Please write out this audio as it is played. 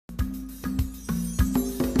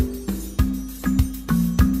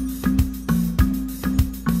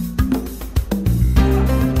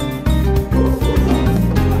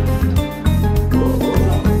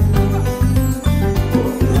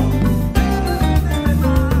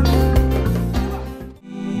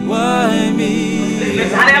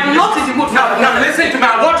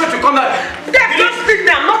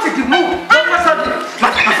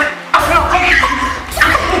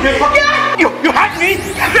You had me?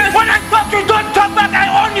 When I thought you don't talk back, I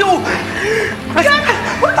own you! I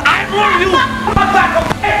own you! Come back,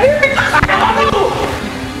 okay? I own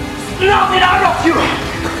you! Now get out of you!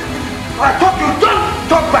 I thought you don't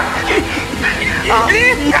talk back!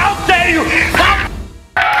 How dare you!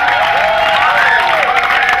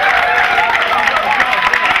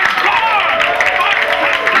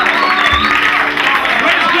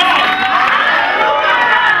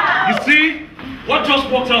 What just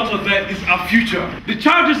walked out of there is our future. The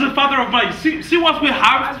child is the father of mine. See what we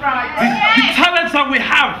have? That's right. The talents that we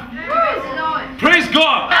have. Praise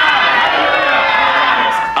God.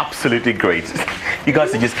 It's absolutely great. You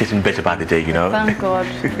guys are just getting better by the day, you know. Thank God.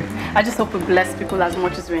 I just hope we bless people as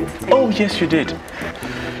much as we entertain. Oh, yes, you did.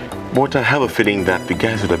 But I have a feeling that the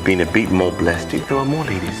guys would have been a bit more blessed if there were more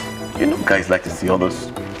ladies. You know, guys like to see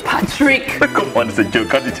others. Patrick! Come on, it's a joke.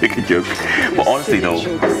 Can't you take a joke? But honestly, no.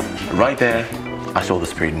 Right there, I saw the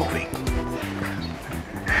spirit moving.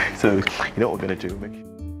 So, you know what we're going to do?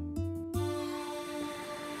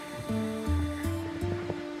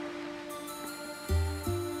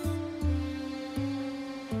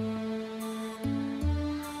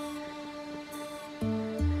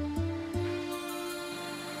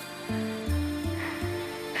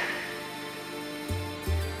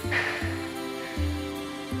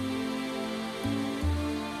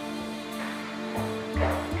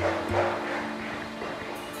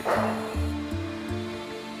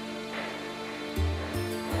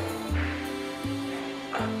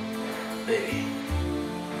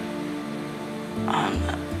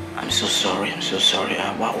 I'm so sorry.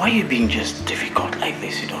 Why are you being just difficult like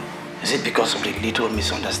this, you know? Is it because of the little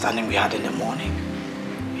misunderstanding we had in the morning?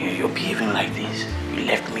 You're behaving like this. You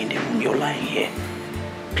left me in the room, you're lying here.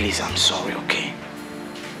 Please, I'm sorry, okay?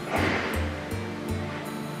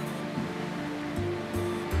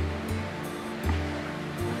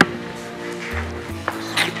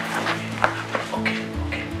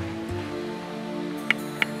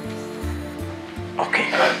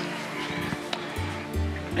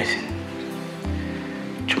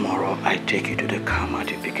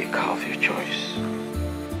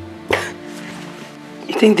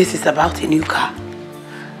 You think this is about a new car?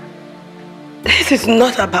 This is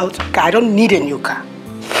not about a car. I don't need a new car.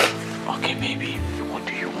 Okay, baby. What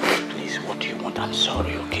do you want, please? What do you want? I'm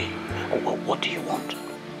sorry, okay? What do you want?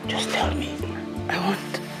 Just tell me. I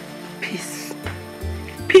want peace.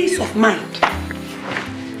 Peace of mind.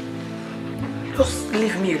 Just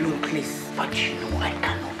leave me alone, please. But you know I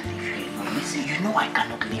cannot leave you alone. Listen, you know I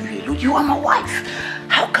cannot leave you alone. You are my wife.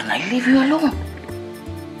 How can I leave you alone?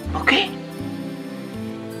 Okay?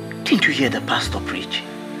 Didn't you hear the pastor preach?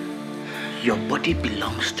 Your body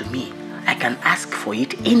belongs to me. I can ask for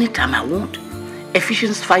it anytime I want.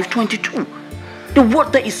 Ephesians 5:22. The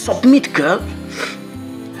word there is submit, girl.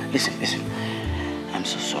 Listen. I'm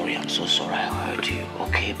so sorry I hurt you,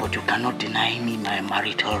 okay? But you cannot deny me my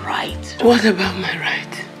marital rights. What about my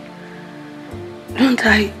right? Don't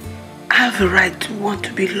I have a right to want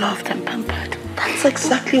to be loved and pampered? That's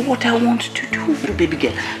exactly what I want to do. Baby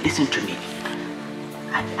girl, listen to me.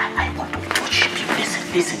 I want to worship you.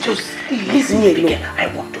 Listen, just listen, baby girl. I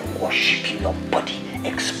want to worship you, your body,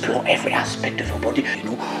 explore every aspect of your body, you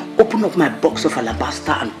know, open up my box of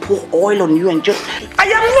alabaster and pour oil on you and just... I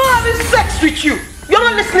am not having sex with you. You're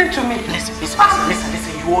not listening to me. Listen.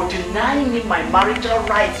 You are denying me my marital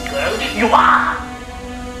rights, girl. You are.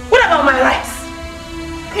 What about my rights?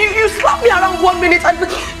 You slap me around 1 minute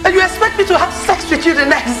and you expect me to have sex with you the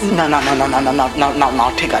next? No,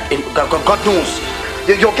 take that. God knows.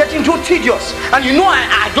 You're getting too tedious. And you know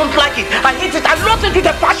I don't like it. I hate it. I'm not into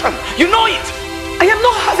the passion. You know it. I am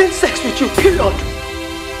not having sex with you, period.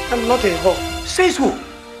 I'm not a whore. Says who?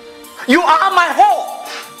 You are my whore.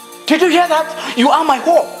 Did you hear that? You are my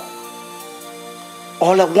whore.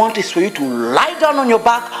 All I want is for you to lie down on your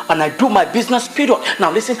back and I do my business, period.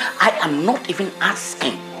 Now listen, I am not even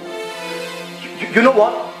asking. You know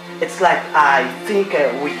what? It's like I think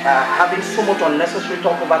we are having so much unnecessary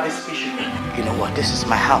talk about this issue. You know what? This is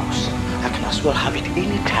my house. I can as well have it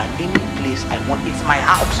anytime, any place I want. It's my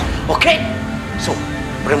house, okay? So,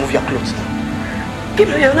 remove your clothes now.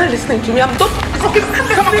 You're not listening to me. I'm not listening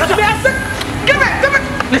to me. I said, give it.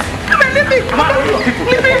 Listen. Come on, leave me. Come on,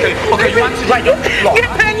 leave me. Okay, you want to lie down?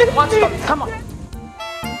 Come on.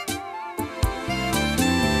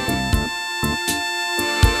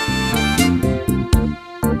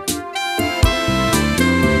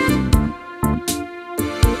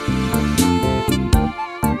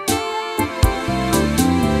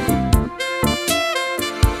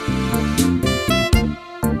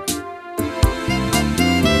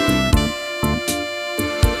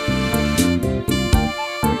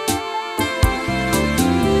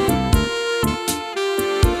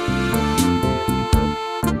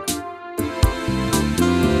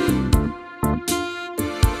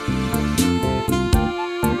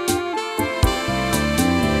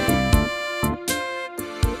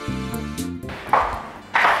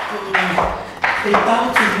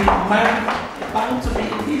 About to be married, about to be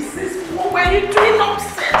this. What were you doing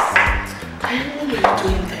upstairs? What were you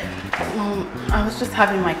doing there? I was just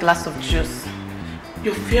having my glass of juice.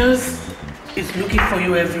 Your fiance is looking for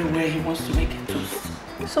you everywhere. He wants to make a toast.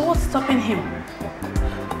 So what's stopping him?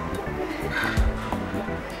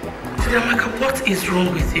 Amaka, what is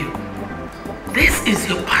wrong with you? This is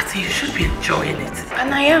your party. You should be enjoying it.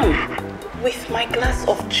 And I am. With my glass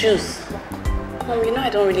of juice. Mom, you know I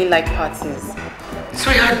don't really like parties.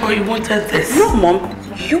 Sweetheart, but you wanted this. No, Mom.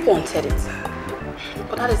 You wanted it.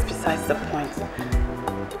 But that is besides the point.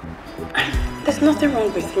 There's nothing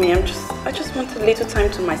wrong with me. I just want a little time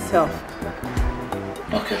to myself.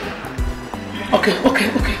 Okay.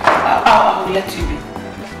 I'll let you be.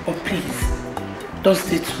 But please, don't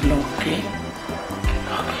stay too long, okay?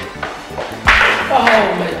 Okay.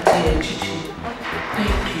 Oh, my dear Gigi.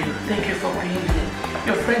 Thank you for being here.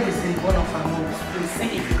 Your friend is in one of our rooms. Please see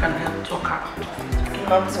if you can help talk her out.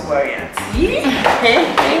 Not to worry, Auntie.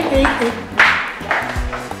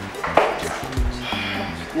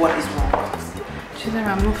 What is wrong?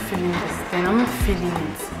 Chidera, I'm not feeling this thing. I'm not feeling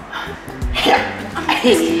it.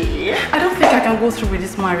 I don't think I can go through with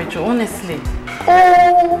this marriage, honestly.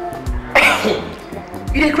 Oh!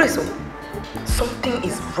 You're crazy. Something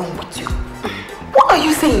is wrong with you. What are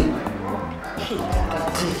you saying?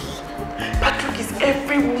 Patrick is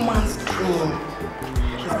every woman's dream.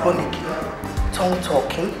 He's born again, tongue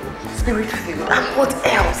talking, spirit filled, and what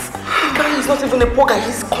else? The guy is not even a poor guy,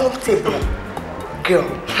 he's comfortable. Girl,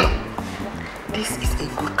 this is a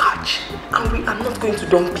good catch, and we are not going to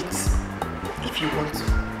dump it. If you want to.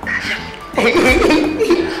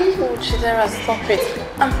 Oh, Chidera, stop it.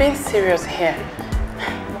 I'm being serious here.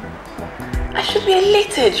 I should be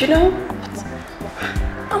elated, you know? But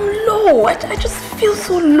I'm low. I just feel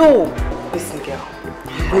so low. Listen, girl,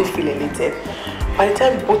 you won't feel elated. By the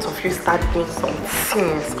time both of you start doing some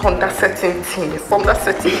things, under certain things, under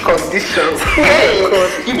certain conditions,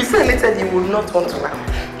 you'll be so elated you will not want to laugh.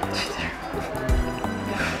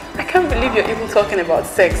 I can't believe you're even talking about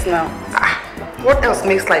sex now. What else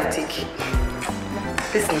makes life tick?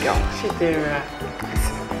 Listen, girl. Chidera.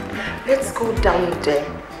 Listen. Let's go down there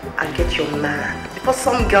and get your man before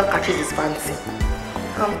some girl catches his fancy.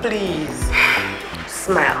 And please,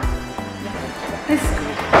 smile. Let's go.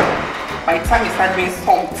 By the time you start doing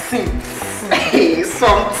some things,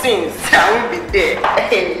 I will be there.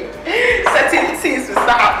 Certain things will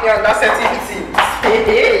start happening under certain things.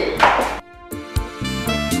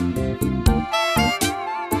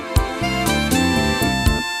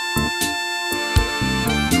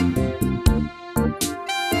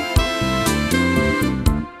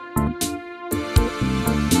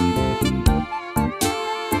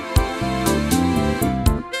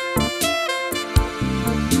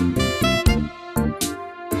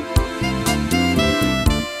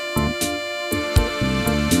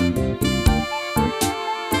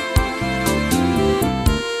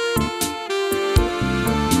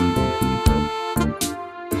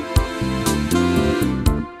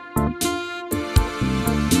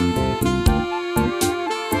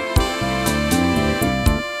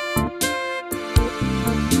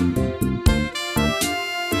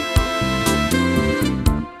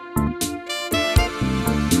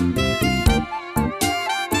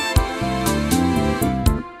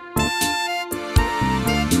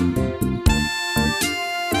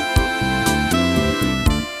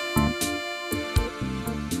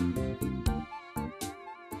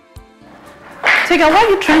 Tega, why are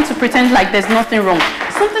you trying to pretend like there's nothing wrong?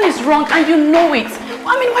 Something is wrong and you know it.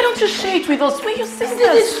 I mean, why don't you share it with us? We're your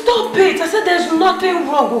sisters. Stop it! I said there's nothing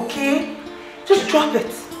wrong, okay? Just drop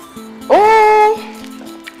it. Oh,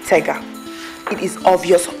 Tega, it is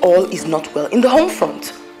obvious all is not well in the home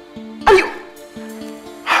front. Are you...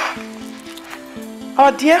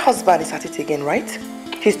 Our dear husband is at it again, right?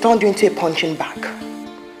 He's turned you into a punching bag.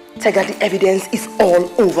 Tega, the evidence is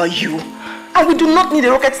all over you. And we do not need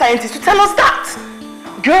a rocket scientist to tell us that.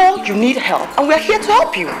 Girl, you need help, and we're here to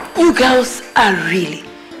help you. You girls are really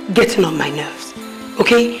getting on my nerves,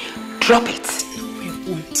 okay? Drop it. We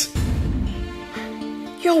won't.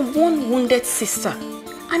 You're one wounded sister,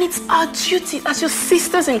 and it's our duty as your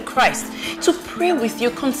sisters in Christ to pray with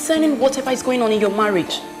you concerning whatever is going on in your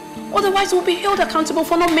marriage. Otherwise, we'll be held accountable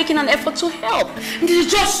for not making an effort to help.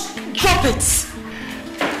 Just drop it.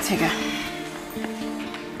 Tega.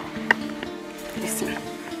 Listen.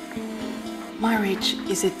 Marriage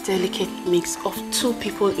is a delicate mix of two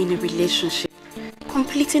people in a relationship,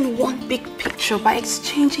 completing one big picture by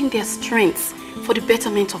exchanging their strengths for the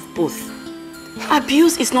betterment of both.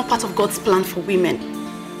 Abuse is not part of God's plan for women.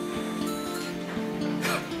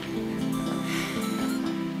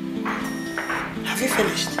 you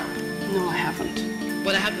finished? No, I haven't.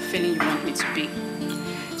 But I have the feeling you want me to be.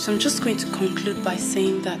 So I'm just going to conclude by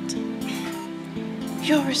saying that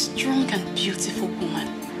you're a strong and beautiful woman.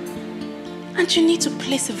 And you need to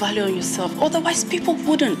place a value on yourself, otherwise people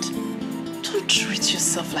wouldn't. Don't treat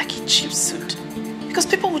yourself like a cheap suit. Because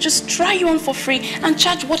people will just try you on for free and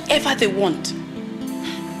charge whatever they want.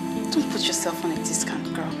 Don't put yourself on a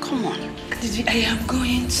discount, girl. Come on. I am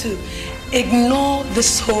going to ignore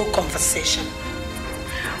this whole conversation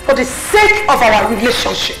for the sake of our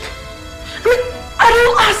relationship. I mean, I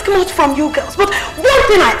don't ask much from you girls, but one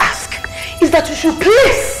thing I ask is that you should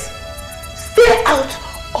please stay out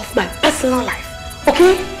of my personal life,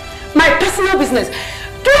 okay? My personal business.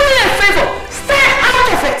 Do me a favor, stay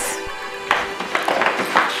out of it.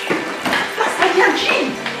 Master Yaji.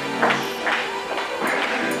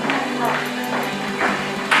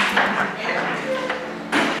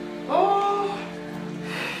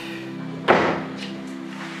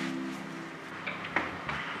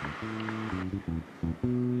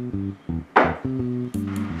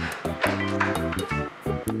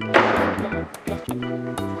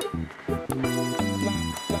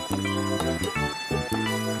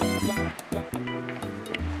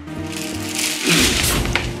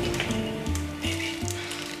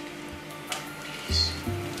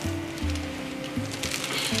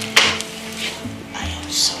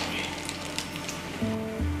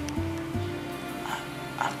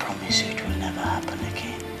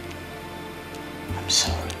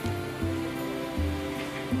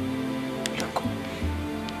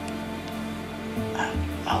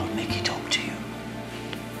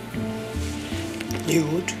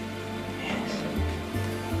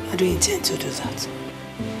 To do that.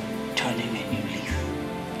 Turning a new leaf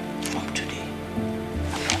from today,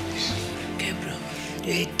 I promise. Gabriel,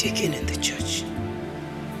 you're a deacon in the church.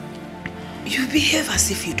 You behave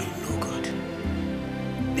as if you don't know God.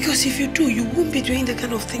 Because if you do, you won't be doing the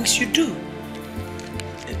kind of things you do.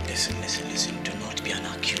 Listen. Do not be an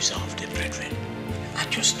accuser of the brethren. I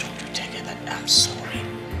just told you, Dikeh, that I'm sorry.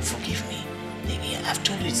 Forgive me. I've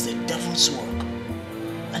told you it's the devil's work.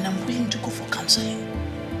 And I'm willing to go for counseling.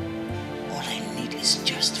 It's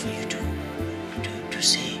just for you to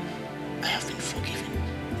say, I have been forgiven.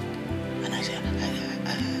 And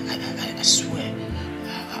I swear,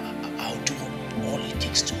 I'll do all it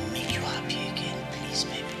takes to make you happy again. Please,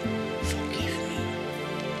 baby, forgive me.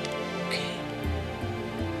 Okay?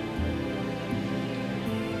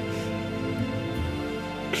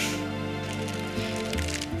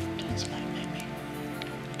 That's my baby.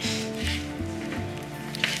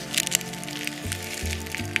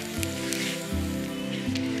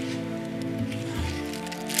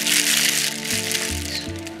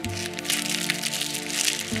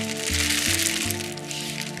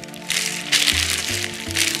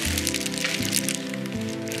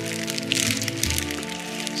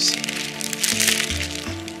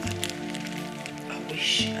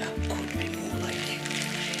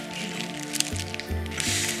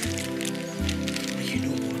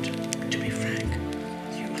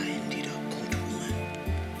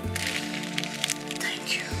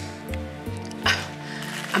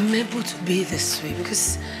 I'm able to be this way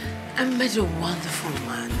because I met a wonderful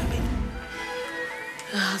man. I mean,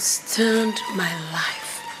 he has turned my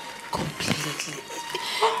life completely.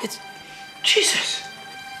 It's Jesus.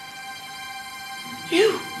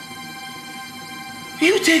 You,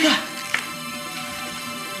 Dikeh.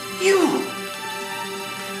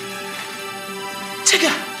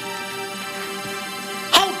 Dikeh.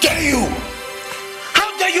 How dare you?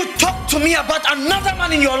 How dare you talk to me about another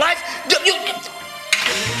man in your life?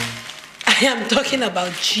 I am talking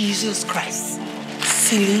about Jesus Christ.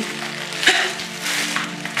 Silly.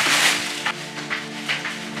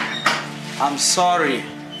 I'm sorry.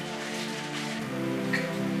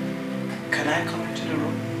 Can I come into the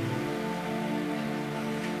room?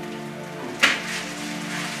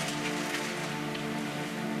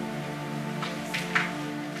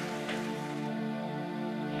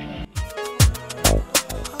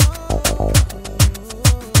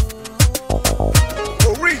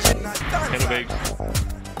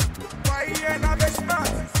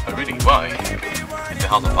 Why? Is the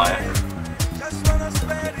house on fire?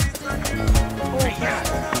 Oh yeah,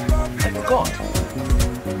 I forgot.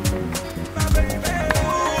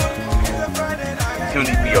 He'll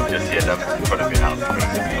need me up just here in front of your house.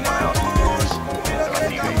 Someone else.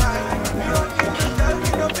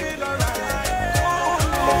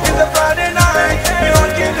 It's a Friday night. You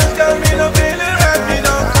want to just tell me no feeling right, me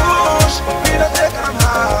no push, me no take a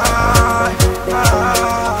high.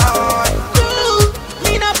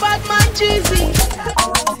 Me no bad man cheesy.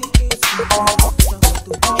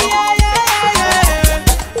 Yeah.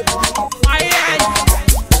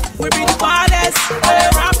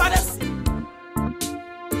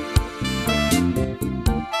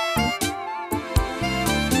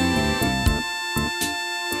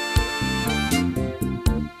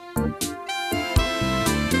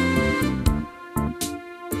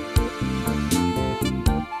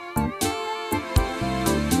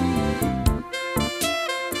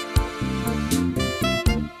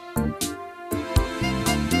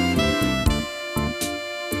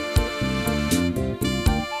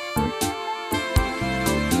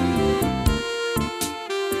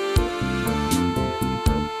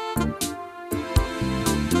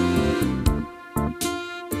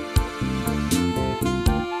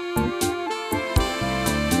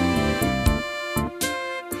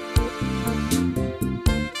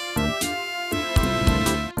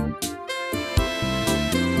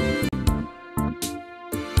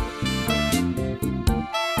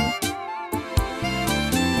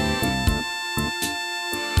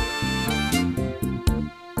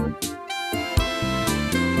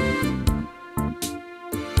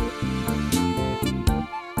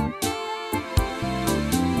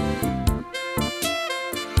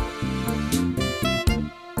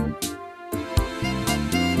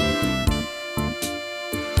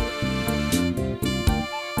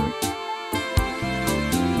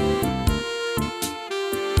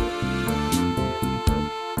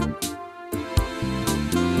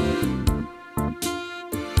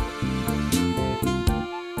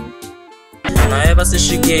 Ever since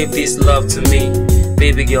she gave this love to me,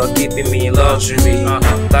 baby girl keeping me in luxury.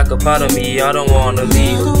 Like a part of me, I don't wanna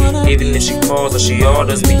leave. Even if she calls or she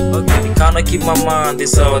orders me, kinda keep my mind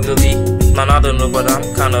disorderly. Man, I don't know, but I'm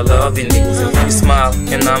kinda loving it. You smile,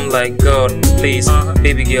 and I'm like, God, please,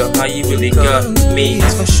 baby girl, how you really got me?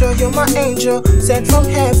 For sure you're my angel, sent from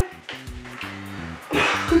heaven.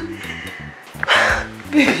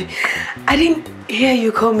 Baby, I didn't hear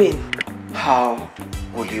you come in. How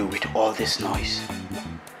will you with all this noise?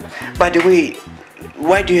 By the way,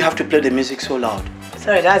 why do you have to play the music so loud?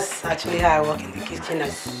 Sorry, that's actually how I work in the kitchen,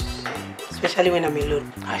 especially when I'm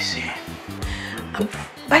alone. I see.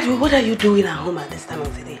 By the way, what are you doing at home at this time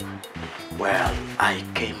of the day? Well, I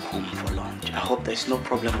came home for lunch. I hope there's no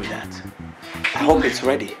problem with that. I hope it's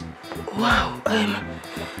ready. Wow,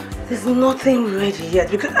 there's nothing ready yet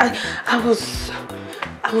because I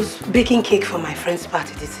was baking cake for my friend's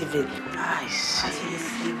party this evening. I see.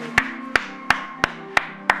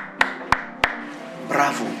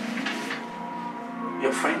 Bravo.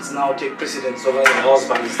 Your friends now take precedence over your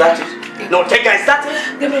husband, is that it? No, Dikeh, is that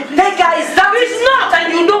it? Dikeh, is that it? It's not,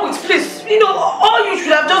 and you know it, please. You know, all you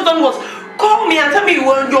should have just done was call me and tell me you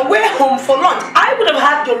were on your way home for lunch. I would have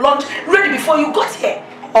had your lunch ready before you got here.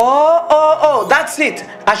 Oh, that's it.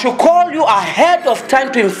 I should call you ahead of time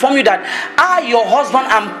to inform you that I, your husband,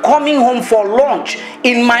 am coming home for lunch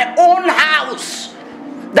in my own house.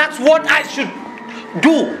 That's what I should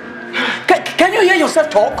do. Can you hear yourself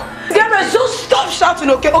talk? Gabriel, just stop shouting,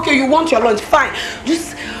 okay? Okay, you want your lunch, fine.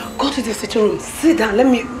 Just go to the sitting room, sit down, let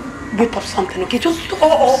me whip up something, okay? Just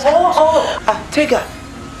Dikeh,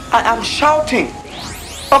 I am shouting,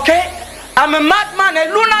 okay? I'm a madman, a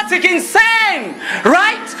lunatic, insane,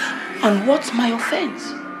 right? And what's my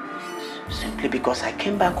offense? Simply because I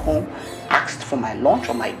came back home, asked for my lunch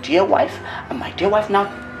from my dear wife, and my dear wife now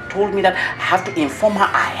told me that I have to inform her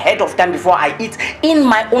ahead of time before I eat in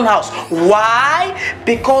my own house. Why?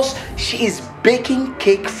 Because she is baking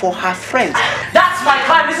cake for her friends. That's my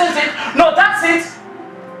time, isn't it? No, that's it.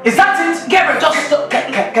 Is that it? Gabriel, just stop.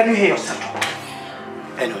 Can you hear yourself?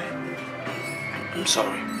 Anyway, I'm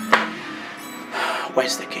sorry.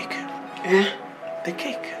 Where's the cake? The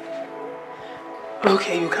cake.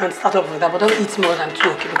 Okay, you can start off with that, but don't eat more than 2,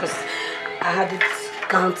 okay? Because I had it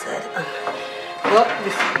counted. Well,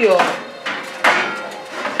 before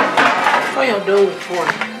you're done with one,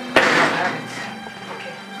 I have it.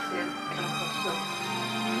 Okay,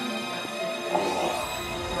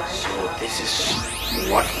 so this is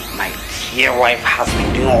what my dear wife has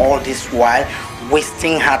been doing all this while,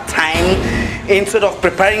 wasting her time instead of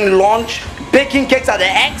preparing lunch, baking cakes at the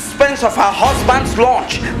expense of her husband's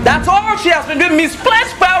lunch. That's all she has been doing.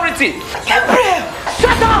 Misplaced priority. Gabriel,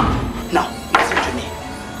 shut up! Now, listen to me.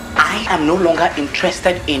 I am no longer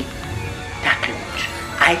interested in that lunch.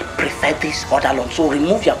 I prefer this other lunch. So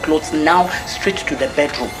remove your clothes now, straight to the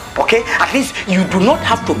bedroom. Okay? At least you do not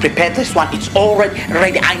have to prepare this one. It's already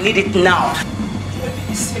ready. I need it now.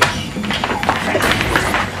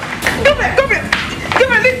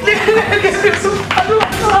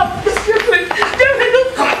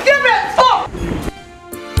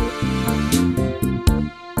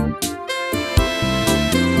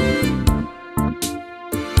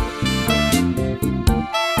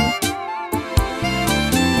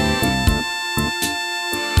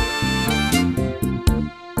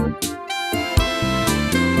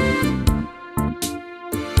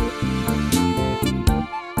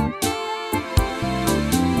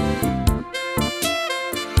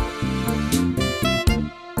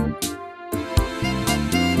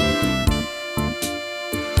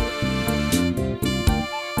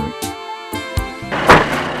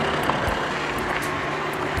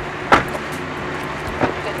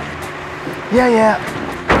 Yeah.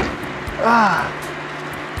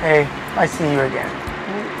 Hey, I see you again.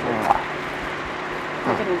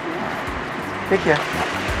 Take care.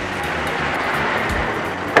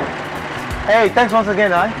 Hey, thanks once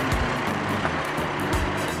again,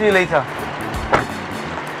 See you later.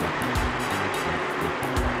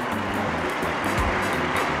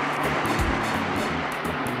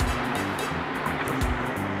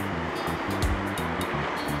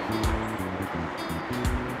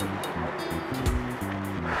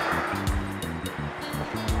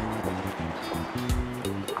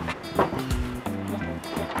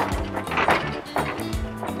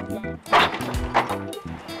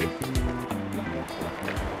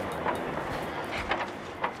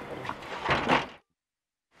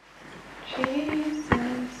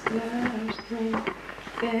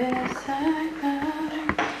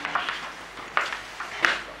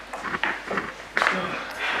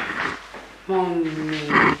 Mommy,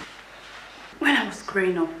 when I was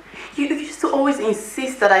growing up, You used to always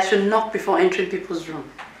insist that I should knock before entering people's room.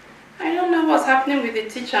 I don't know what's happening with the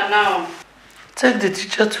teacher now. Take the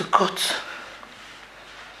teacher to court.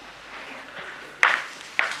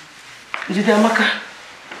 Amaka,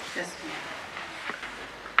 Yes, ma'am.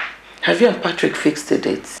 have you and Patrick fixed the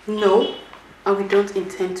dates? No, and we don't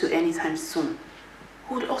intend to anytime soon.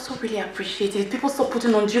 We would also really appreciate it if people stop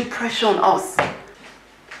putting undue pressure on us.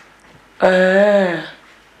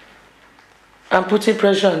 I'm putting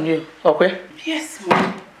pressure on you, okay? Yes,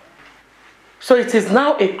 Mom. So it is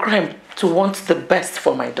now a crime to want the best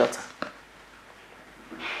for my daughter.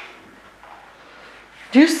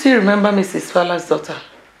 Do you still remember Mrs. Fowler's daughter?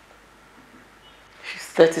 She's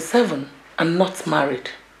 37 and not married.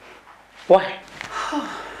 Why?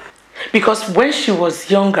 Because when she was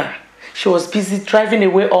younger, she was busy driving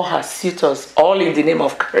away all her suitors, all in the name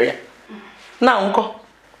of career. Now, Uncle,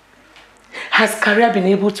 has career been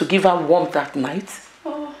able to give her warmth at night?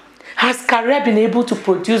 Oh. Has career been able to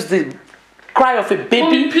produce the cry of a baby?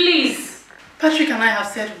 Mommy, please. Patrick and I have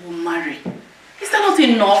said we'll marry. Is that not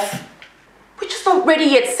enough? We're just not ready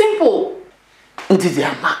yet. Simple. Ndidi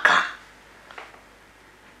Amaka.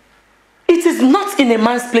 It is not in a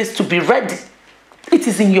man's place to be ready. It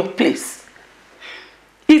is in your place.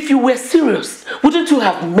 If you were serious, wouldn't you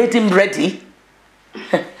have made him ready?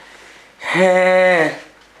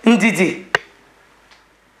 Ndidi.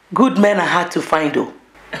 Good men are hard to find, though.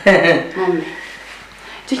 Mommy,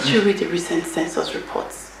 did you read the recent census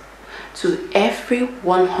reports? To every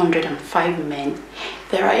 105 men,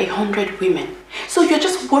 there are 100 women. So you're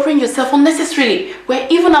just worrying yourself unnecessarily. We're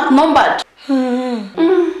even outnumbered.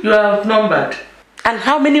 You are outnumbered. And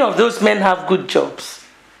how many of those men have good jobs?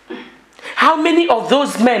 How many of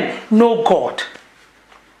those men know God?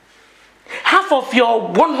 Half of your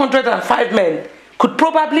 105 men could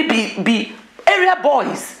probably be area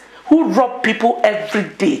boys who rob people every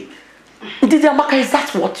day. Ndidi Amaka, is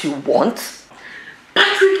that what you want?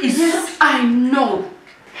 Patrick is... Yes, I know.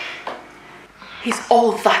 He's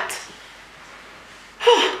all that.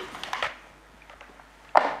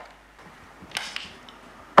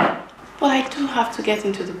 But I do have to get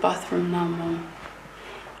into the bathroom now, Mom.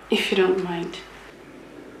 If you don't mind.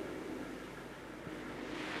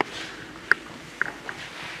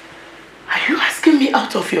 Are you asking me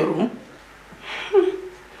out of your room?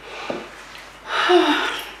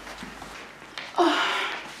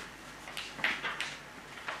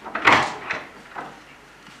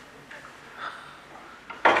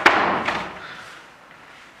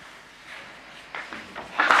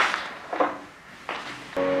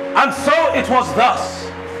 And so it was thus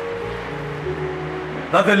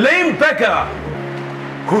that the lame beggar,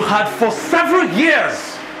 who had for several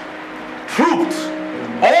years trooped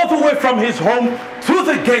all the way from his home to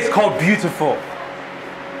the gate called Beautiful,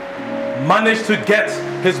 managed to get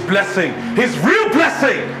his blessing, his real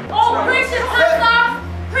blessing. Oh, preach it, Pastor!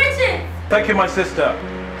 Preach it! Thank you, my sister.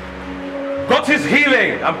 Got his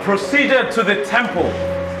healing and proceeded to the temple,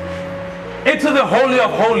 into the Holy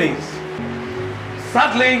of Holies.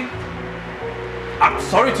 Sadly, I'm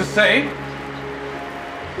sorry to say,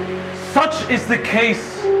 such is the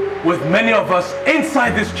case with many of us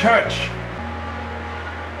inside this church.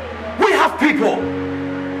 We have people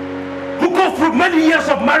who go through many years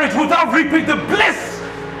of marriage without reaping the bliss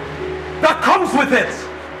that comes with it.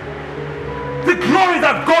 The glory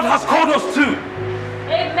that God has called us to.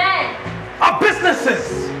 Amen. Our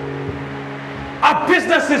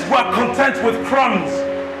businesses were content with crumbs,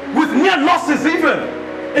 with near losses even,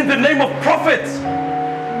 in the name of profit.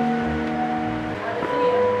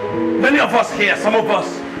 Many of us here, some of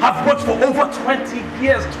us, have worked for over 20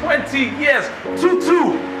 years, 20 years,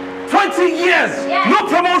 20 years, yes. No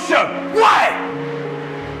promotion. Why?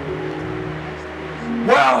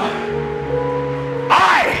 Well,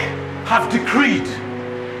 I have decreed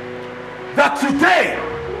that today,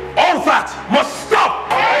 all that must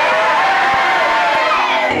stop.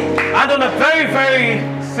 And on a very, very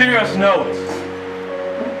serious note,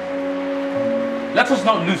 let us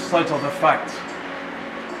not lose sight of the fact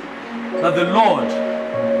that the Lord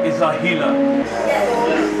is our healer.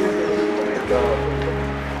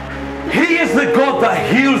 He is the God that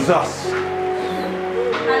heals us.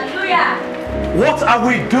 Hallelujah. What are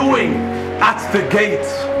we doing at the gate?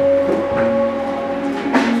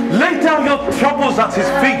 Lay down your troubles at his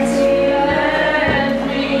feet.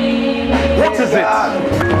 What is it?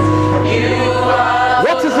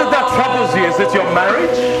 What is it that troubles you? Is it your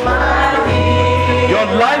marriage? Your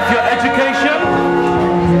life, your education?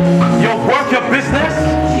 Your work, your business?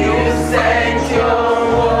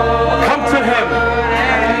 Come to him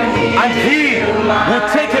and he will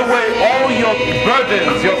take away all your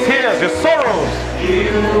burdens, your tears, your sorrows,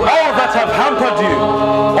 all all that have hampered you,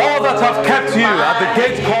 all that have kept you at the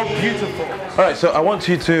gate called beautiful. All right, so I want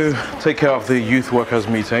you to take care of the youth workers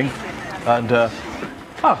meeting. And,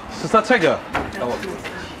 Sister Tega.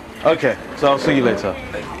 Okay, so I'll see you later.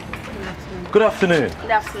 Good afternoon.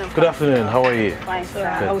 Good afternoon. Good afternoon. How are you? Fine, sir.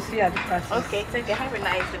 I will see you at the class. Okay, take care. Have a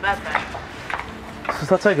nice day. Bye-bye.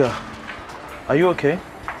 Sister Tega, are you okay?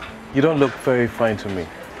 You don't look very fine to me.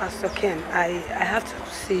 Pastor Ken, I have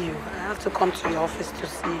to see you. I have to come to your office to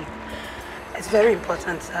see you. It's very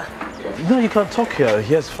important, sir. No, you can't talk here.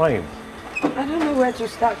 Here's fine. I don't know where to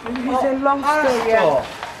start. It's a long story.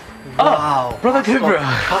 Wow, Brother Gabriel.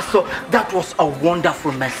 Pastor, that was a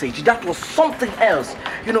wonderful message. That was something else.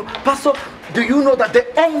 You know, Pastor, do you know that the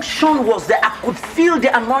unction was there? I could feel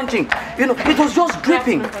the anointing. You know, it was just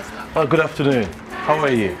dripping. Oh, good afternoon. How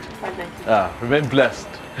are you? Remain blessed.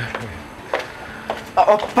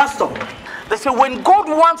 Pastor, they say when God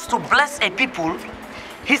wants to bless a people,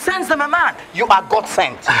 he sends them a man. You are God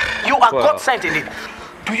sent. You are God sent indeed.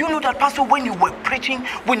 Do you know that, Pastor, when you were preaching,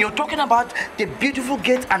 when you're talking about the beautiful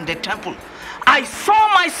gate and the temple, I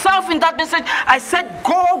saw myself in that message. I said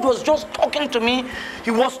God was just talking to me.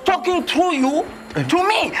 He was talking through you to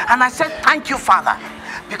me. And I said, thank you, Father.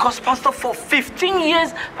 Because, Pastor, for 15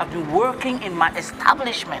 years, I've been working in my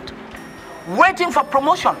establishment, waiting for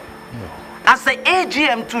promotion as the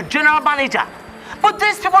AGM to general manager. But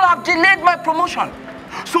these people have delayed my promotion.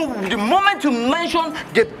 So the moment you mention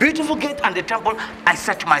the beautiful gate and the temple, I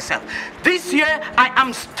said to myself, this year I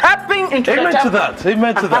am stepping into the temple. Amen to that.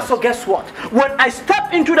 Amen to that. So guess what? When I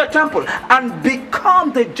step into the temple and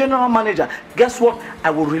become the general manager, guess what? I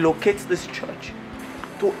will relocate this church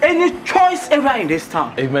to any choice area in this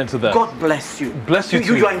town. Amen to that. God bless you. Bless you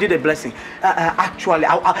too. You are indeed a blessing. Actually,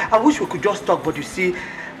 I wish we could just talk, but you see,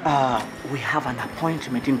 we have an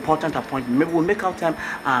appointment, important appointment. Maybe we'll make our time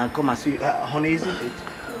and come and see you. Honey, isn't it?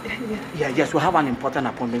 Yes, we'll have an important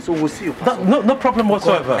appointment, so we'll see you, Pastor. No problem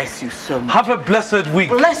whatsoever. God bless you so much. Have a blessed week.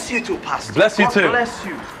 Bless you too, Pastor. Bless you too. God bless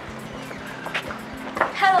you.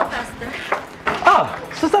 Hello,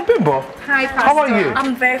 Pastor. Sister Bimbo. Hi, Pastor. How are you?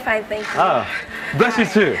 I'm very fine, thank you. Bless you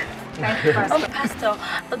too. Thank you, Pastor. Pastor,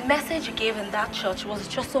 the message you gave in that church was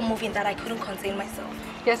just so moving that I couldn't contain myself.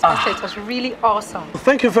 Yes, Pastor, it was really awesome.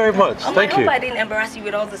 Thank you very much. Thank you. I hope I didn't embarrass you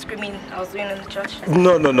with all the screaming I was doing in the church.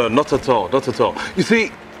 No, not at all. Not at all. You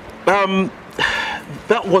see,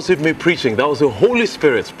 that wasn't me preaching. That was the Holy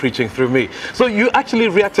Spirit preaching through me. So you actually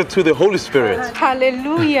reacted to the Holy Spirit.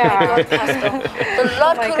 Hallelujah. God, Pastor. The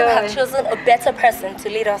Lord couldn't have chosen a better person to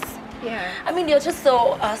lead us. Yeah. I mean, you're just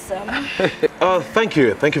so awesome. Thank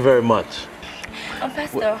you. Thank you very much.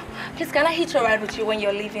 Pastor, please can I hitch a ride with you when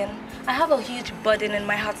you're leaving? I have a huge burden in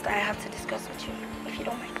my heart that I have to discuss with you, if you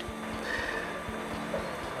don't mind.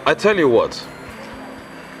 I tell you what.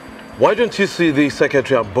 Why don't you see the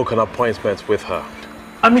secretary and book an appointment with her?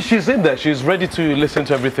 I mean, she's in there. She's ready to listen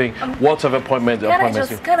to everything, whatever appointment.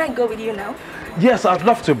 Can I go with you now? Yes, I'd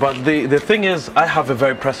love to, but the thing is, I have a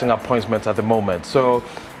very pressing appointment at the moment. So,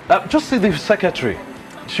 just see the secretary.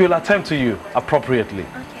 She'll attend to you appropriately.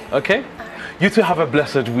 Okay? You two have a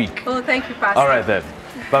blessed week. Oh, thank you, Pastor. All right then.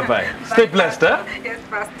 Bye-bye. Stay blessed, eh? Yes,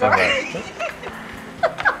 Pastor. Bye-bye.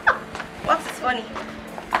 What's funny?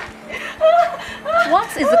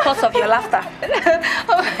 What is the cause of your laughter?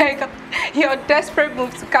 Oh my God. Your desperate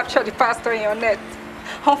move to capture the pastor in your net.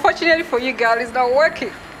 Unfortunately for you, girl, it's not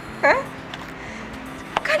working. Huh?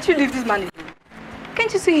 Can't you leave this man alone?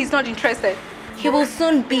 Can't you see he's not interested? He will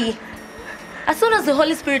soon be. As soon as the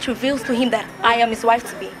Holy Spirit reveals to him that I am his wife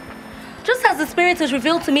to be. Just as the Spirit has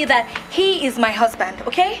revealed to me that he is my husband,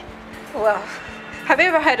 okay? Well, have you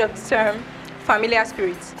ever heard of the term familiar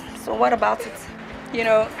spirits? So what about it? You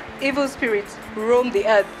know, evil spirits roam the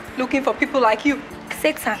earth looking for people like you.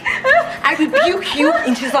 Satan, I rebuke you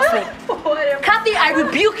in Jesus' name. Kathy, I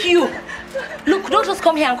rebuke you. Look, don't just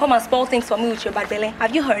come here and come and spoil things for me with your bad belly.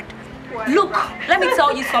 Have you heard? Look, let me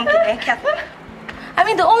tell you something, Kathy. I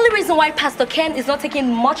mean, the only reason why Pastor Ken is not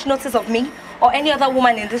taking much notice of me or any other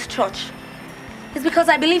woman in this church is because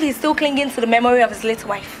I believe he's still clinging to the memory of his late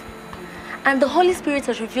wife. And the Holy Spirit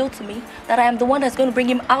has revealed to me that I am the one that's going to bring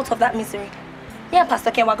him out of that misery. Yeah,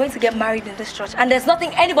 Pastor Ken, we're going to get married in this church, and there's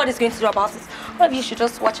nothing anybody's going to do about it. One of you should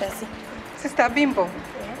just watch and see. Sister Bimbo,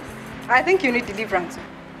 yes? I think you need deliverance.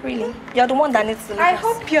 Really? You're the one that needs deliverance. I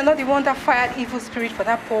hope you're not the one that fired evil spirit for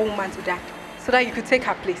that poor woman to die, so that you could take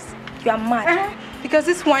her place. You are mad. Because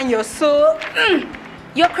this one, you're so...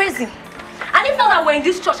 You're crazy. And if not that we're in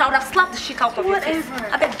this church, I would have slapped the shit out of you.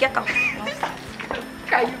 I better get out.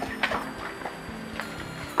 Can you?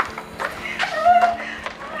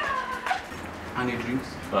 Any drinks?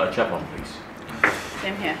 Chapman, please.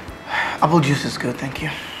 Same here. Apple juice is good, thank you.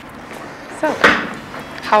 So,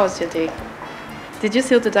 how was your day? Did you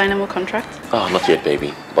seal the Dynamo contract? Oh, not yet,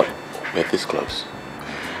 baby, but we're this close.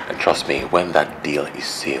 And trust me, when that deal is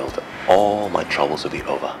sealed, all my troubles will be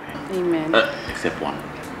over. Amen. Except one.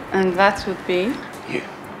 And that would be? You.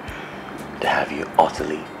 To have you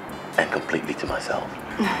utterly and completely to myself.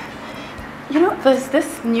 You know, there's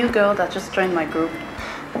this new girl that just joined my group.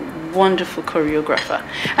 Wonderful choreographer.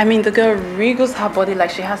 I mean, the girl wriggles her body like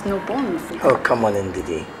she has no bones. Oh, come on,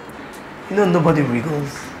 Ndidi. You know, nobody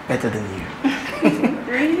wriggles better than you.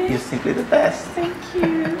 Really? You're simply the best. Thank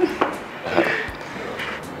you.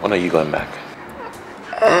 When are you going back?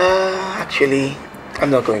 Actually, I'm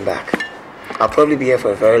not going back. I'll probably be here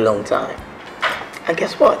for a very long time. And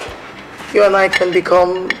guess what? You and I can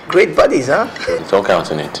become great buddies, huh? Don't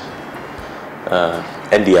count on it.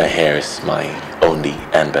 NDI here is my only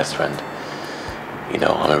and best friend. You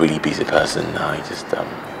know, I'm a really busy person. I just,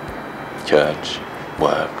 church,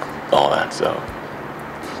 work, all that, so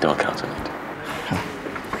don't count on it.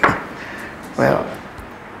 Well,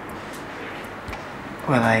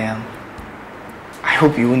 I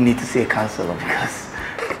hope you wouldn't need to see a counselor because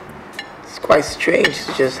it's quite strange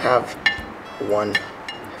to just have one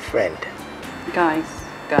friend. Guys,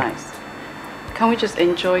 can we just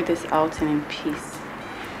enjoy this outing in peace?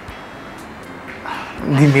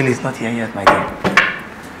 The meal is not here yet, my dear.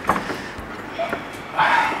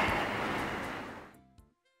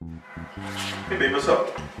 Hey babe, what's up?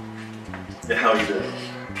 Yeah, how are you doing?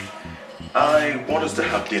 I want us to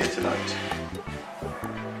have dinner tonight.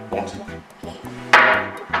 Want?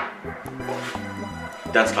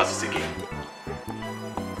 Dance classes again.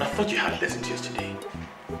 I thought you had lessons yesterday.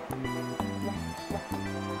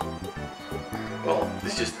 Well,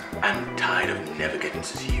 it's just, I'm tired of never getting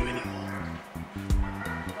to see you anymore.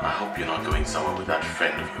 I hope you're not going somewhere with that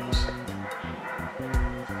friend of yours.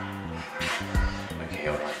 Okay,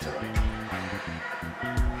 alright.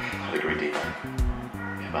 Have a great day.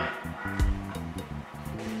 Yeah, bye.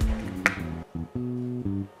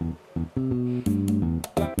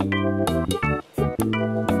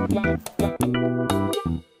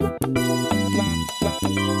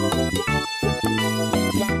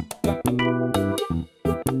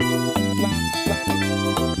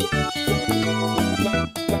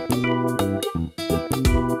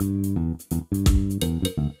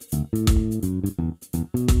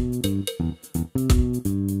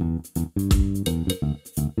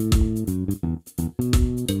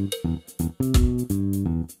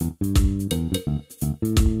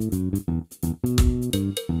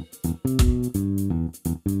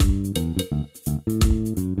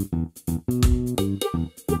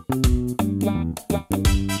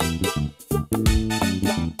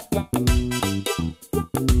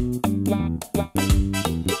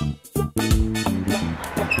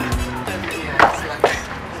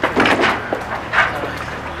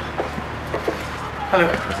 Hello.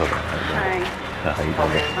 Hi. How you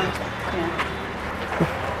doing? Yeah.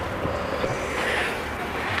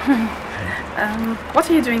 What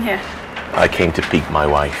are you doing here? I came to pick my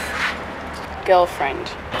wife. Girlfriend.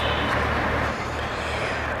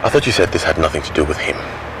 I thought you said this had nothing to do with him.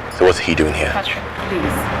 So what's he doing here? Patrick,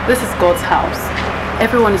 please. This is God's house.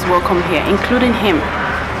 Everyone is welcome here, including him.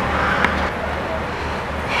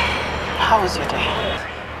 How was your day?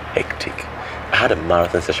 Hectic. I had a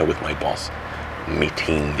marathon session with my boss.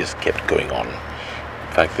 Meeting just kept going on.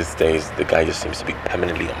 In fact, these days, the guy just seems to be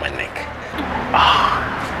permanently on my neck.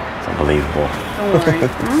 It's unbelievable. Don't worry.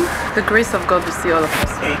 The grace of God will see all of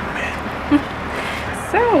us. Amen.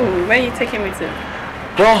 So, where are you taking me to?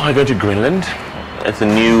 Well, I go to Greenland. It's a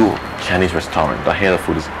new Chinese restaurant. I hear the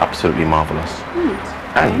food is absolutely marvelous.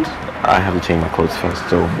 And I haven't changed my clothes first,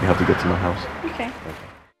 so we have to get to my house. Okay.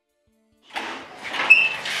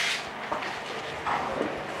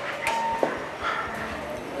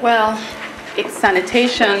 Well, it's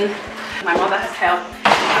sanitation. My mother has helped.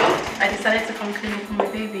 I decided to come clean up for my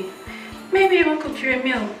baby. Maybe even cook you a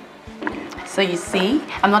meal. So you see,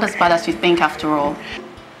 I'm not as bad as you think after all.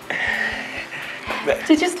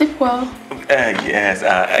 Did you sleep well? Yes.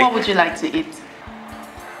 What would you like to eat?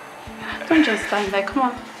 Don't just stand there, come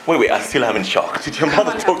on. Wait, I still haven't shocked. Did your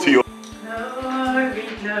mother talk to you? Glory,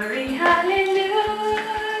 glory, hallelujah.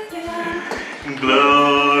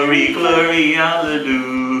 Glory, glory,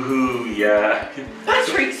 hallelujah.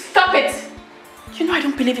 Patrick, stop it! You know I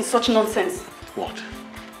don't believe in such nonsense. What?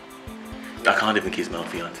 I can't even kiss my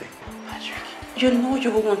fiancé. Patrick, you know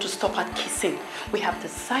you will want to stop at kissing. We have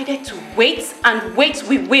decided to wait, and wait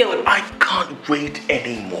we will. I can't wait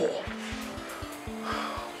anymore.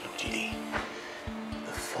 Look, Didi,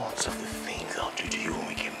 the thoughts of the things I'll do to you when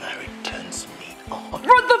we get married turns me on.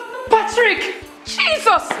 Brother Patrick!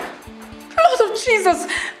 Jesus! Jesus,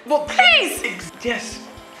 but please. Yes,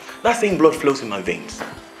 that same blood flows in my veins.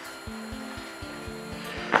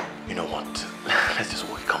 You know what? Let's just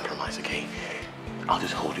work a compromise, okay? I'll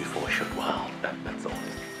just hold you for a short while. That's all.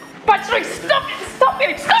 Patrick, stop it! Stop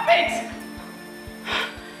it! Stop it!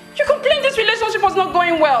 You complained this relationship was not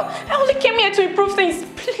going well. I only came here to improve things.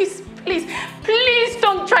 Please, please, please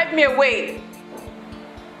don't drive me away.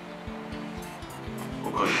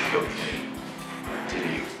 Okay. Tell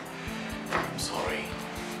you, I'm sorry.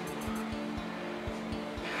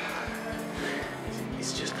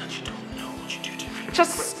 It's just that you don't know what you do to me.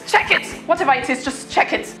 Just check it. Whatever it is, just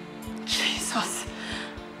check it. Jesus.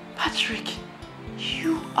 Patrick,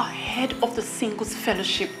 you are head of the Singles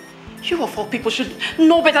Fellowship. You of all people should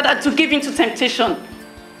know better than to give in to temptation.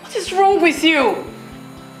 What is wrong with you?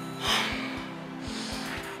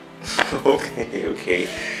 Okay.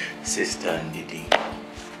 Sister Ndidi.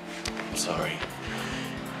 I'm sorry.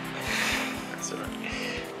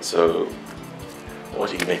 So,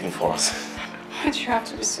 what are you making for us? Why do you have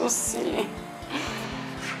to be so silly?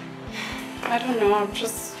 I don't know, I'll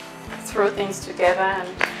just throw things together and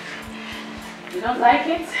if you don't like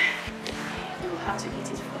it, you'll have to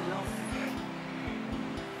eat it for love.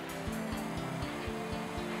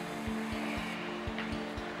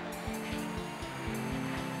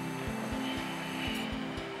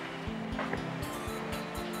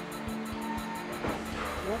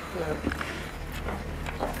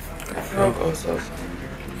 Frog also.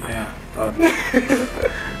 Yeah. I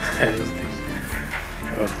just think.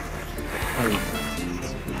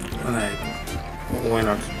 When I went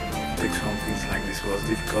out to take some things like this, it was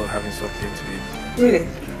difficult having something to eat. Really?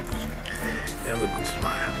 You have a good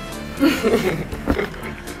smile.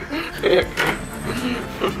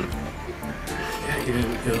 Yeah, even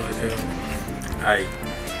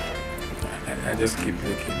I just keep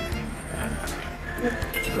looking.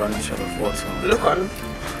 Running short of words. Look on.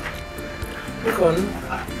 What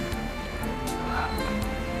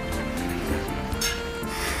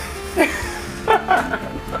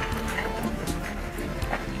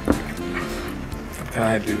can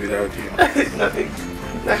I do without you? Nothing.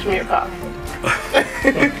 Dash me your car.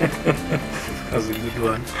 That's a good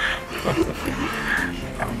one.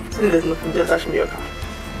 There's nothing, just dash me your car.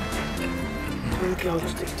 Okay, I'll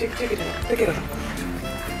just take it out. Take it out.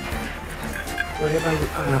 Wherever you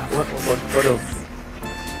are. What of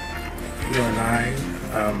you and I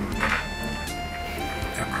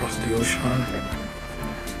across the ocean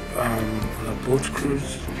on a boat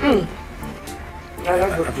cruise? I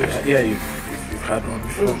like boat cruise. Yeah, you've had one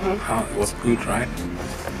before. How it was good, right?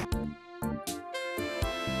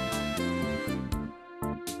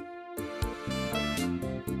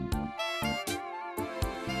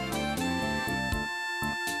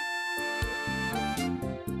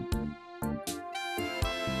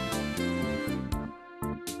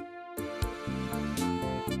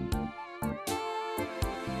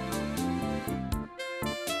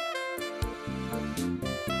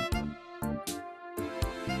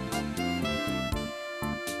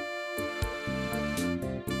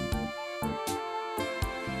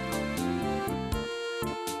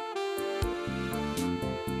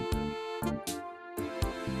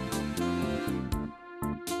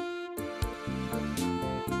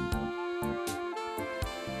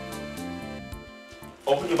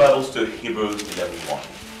 Open your Bibles to Hebrews 11:1.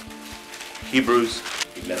 Hebrews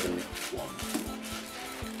 11:1.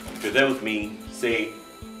 If you're there with me, say,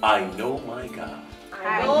 I know my God.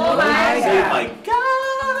 I know my God. Say, my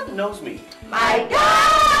God knows me. My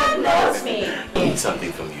God knows me. I need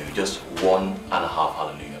something from you. Just 1.5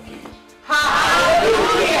 hallelujah, please.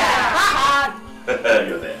 Hallelujah.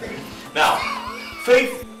 You're there. Now,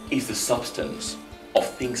 faith is the substance of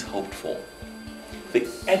things hoped for, the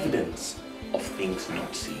evidence of things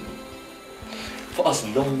not seen. For as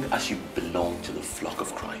long as you belong to the flock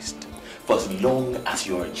of Christ, for as long as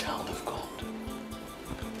you are a child of God,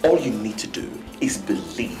 all you need to do is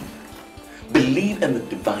believe. Believe in the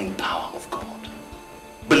divine power of God.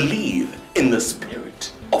 Believe in the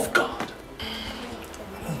Spirit of God.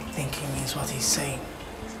 I don't think he means what he's saying.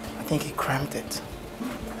 I think he cramped it.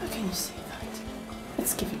 How can you say that?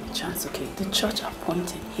 Let's give him a chance, okay? The church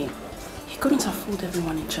appointed him. He couldn't have fooled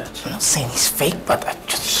everyone in church. I'm not saying he's fake, but I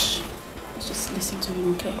just... Just listen to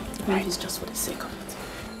him, okay? Even if it's just for the sake of it.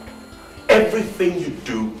 Everything you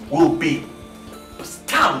do will be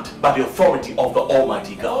stamped by the authority of the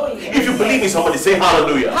Almighty God. If you believe in somebody, say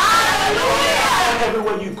hallelujah. Hallelujah!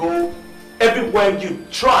 Everywhere you go, everywhere you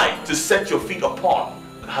try to set your feet upon,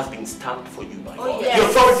 has been stamped for you by God. The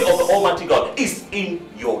authority of the Almighty God is in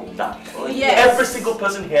your life. Every single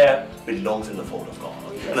person here belongs in the fold of God.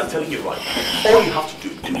 And I'm telling you right now, all you have to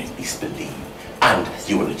do is believe. And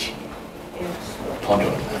you will achieve. Yes. Ponder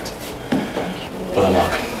on that. Brother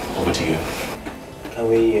Mark, over to you. Can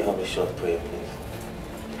we have a short prayer, please?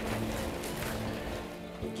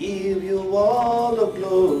 We give you all the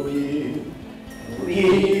glory. We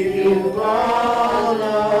give you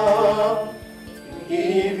honor. We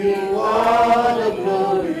give you all the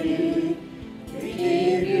glory. We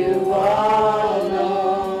give you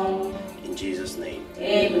honor. In Jesus' name.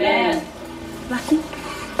 Amen. Let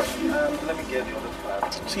me get the other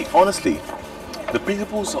part. See, honestly, the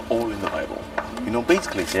principles are all in the Bible. You know,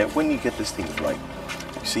 basically, yeah, when you get these things right,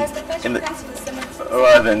 you see, in the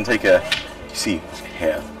rather than take a, you see,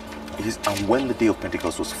 here, it is, and when the day of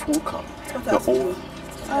Pentecost was full come, they're all.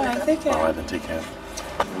 All right, take care. All right, then take care.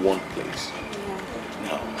 One place.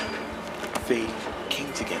 Now, they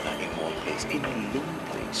came together in one place, in a lone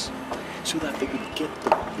place, so that they could get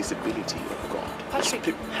the visibility of God.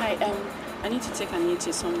 Patrick, hi. I need to take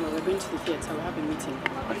Anita somewhere. We're going to the theater. We'll have a meeting.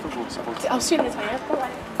 I'll see you later. Yeah?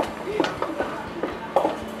 Bye-bye.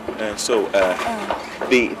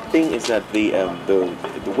 The thing is that the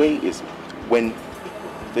way is when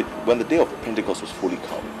the day of Pentecost was fully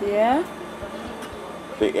come. Yeah.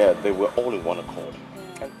 They were all in one accord.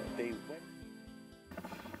 And they went.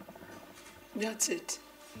 That's it.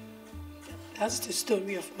 That's the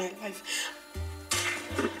story of my life.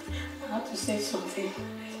 I have to say something.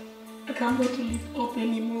 I can't go to live up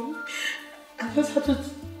anymore. I just have to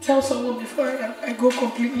tell someone before I go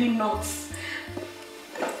completely nuts.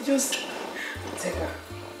 Dikeh,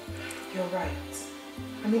 you're right.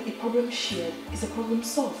 I mean, a problem shared is a problem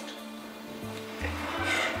solved.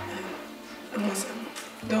 Unless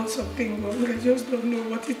I've done something wrong, I just don't know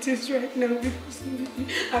what it is right now because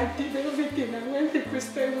I did everything. I went the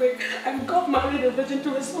Christian way and got married a virgin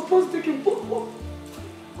to a supposed to give.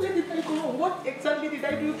 Where did I go wrong? What exactly did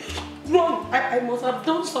I do wrong? I must have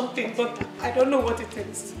done something, but I don't know what it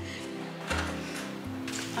is.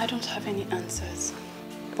 I don't have any answers.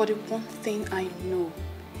 But the one thing I know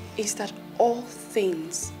is that all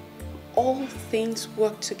things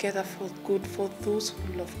work together for good for those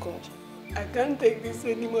who love God. I can't take this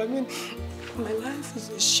anymore. I mean, my life is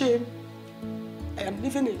a shame. I am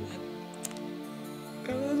living a lie.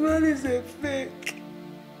 My husband is a fake.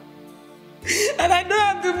 And I know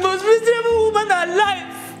I'm the most miserable woman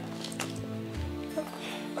alive.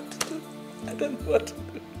 I don't know what to do.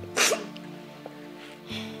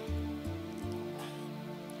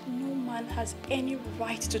 No man has any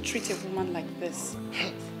right to treat a woman like this.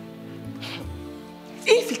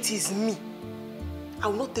 If it is me, I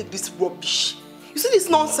will not take this rubbish. You see this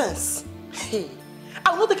nonsense? Hey, I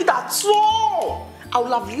will not take it at all. I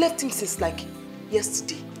will have left him since like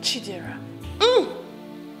yesterday. Chidera.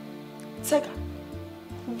 Dikeh,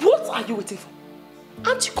 what are you waiting for?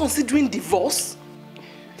 Aren't you considering divorce?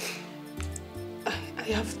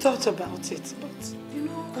 I have thought about it, but you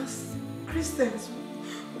know, as Christians,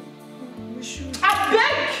 we should...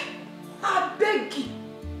 I beg you.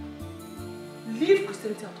 Leave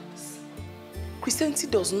Christianity out of this. Christianity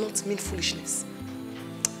does not mean foolishness.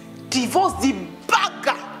 Divorce the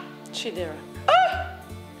bagger. Chidera.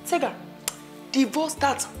 Dikeh, divorce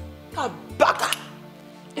that bagger.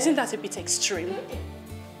 Isn't that a bit extreme?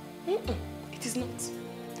 It is not.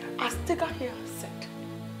 As Dikeh here said,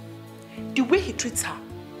 the way he treats her,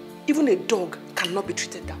 even a dog cannot be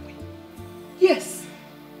treated that way. Yes.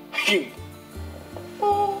 Hey.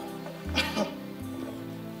 Oh.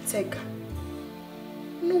 Dikeh.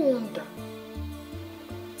 No wonder.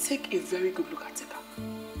 Take a very good look at Dikeh.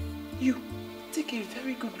 You, take a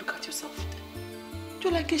very good look at yourself.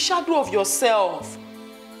 You're like a shadow of yourself.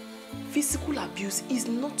 Physical abuse is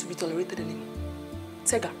not to be tolerated anymore.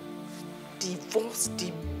 Dikeh, divorce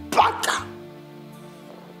the bagger.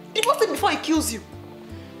 Divorce him before he kills you.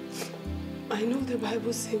 I know the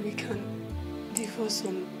Bible says we can divorce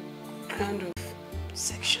on ground of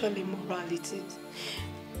sexual immorality.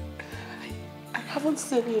 I haven't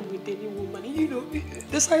seen him with any woman. You know,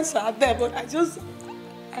 the signs are there, but I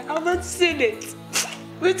haven't seen it.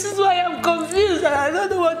 Which is why I'm confused and I don't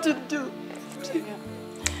know what to do.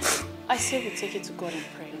 I say we take it to God and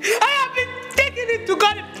pray. I have been taking it to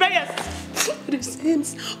God in prayers. But it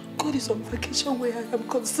seems God is on vacation where I am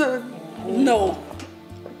concerned. No,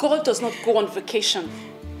 God does not go on vacation.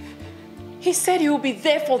 He said he will be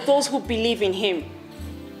there for those who believe in him.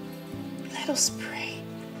 Let us pray.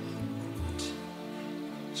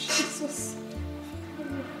 Jesus.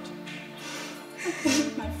 I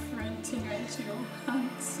commit my friend Tina into your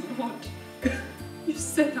hands, Lord. You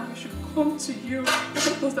said that we should come to you,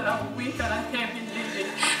 those that are weak and are heavy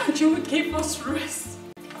laden, and you would give us rest.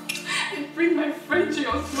 And bring my friend to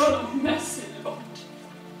your throne of mercy, Lord.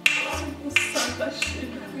 I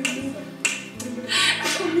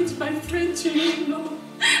commit my friend to you, Lord.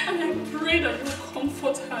 And I pray that you will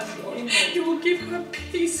comfort her, Lord. You will give her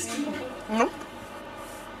peace, Lord. No?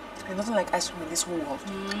 There's nothing like ice cream in this whole world.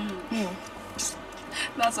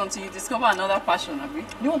 That's until you discover another passion, Abby.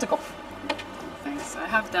 You want a cup? Thanks. I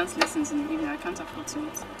have dance lessons in the evening. I can't afford to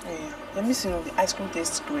eat. Yeah. You're missing all the ice cream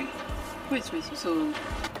tastes great. Wait. So,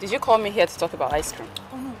 did you call me here to talk about ice cream?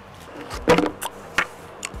 Oh, no.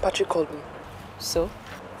 Patrick called me. So?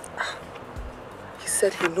 He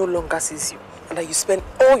said he no longer sees you and that you spend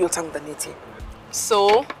all your time with Aneti.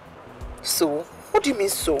 So? So? What do you mean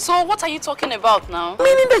so? So what are you talking about now?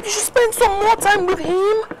 Meaning that you should spend some more time with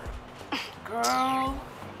him? Girl.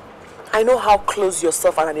 I know how close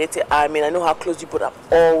yourself and Aneti are. I mean, I know how close you both have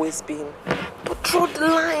always been. But draw the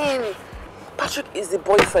line. Patrick is the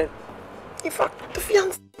boyfriend. In fact, the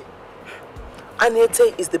fiancé.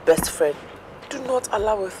 Aneti is the best friend. Do not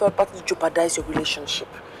allow a third party to jeopardize your relationship.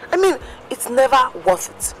 I mean, it's never worth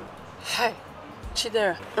it. Hey,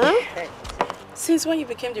 Chidera. Hey. Since when you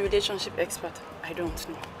became the relationship expert, I don't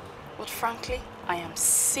know. But frankly, I am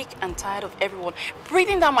sick and tired of everyone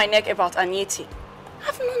breathing down my neck about Anyeti.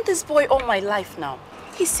 I've known this boy all my life now.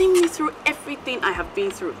 He's seen me through everything I have been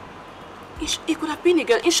through. It could have been a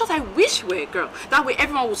girl. In short, I wish we were a girl. That way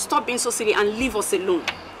everyone would stop being so silly and leave us alone.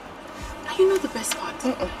 And you know the best part?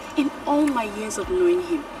 In all my years of knowing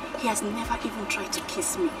him, he has never even tried to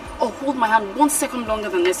kiss me or hold my hand 1 second longer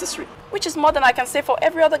than necessary. Which is more than I can say for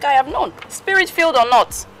every other guy I've known, spirit-filled or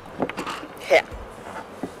not. Here.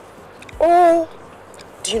 Oh,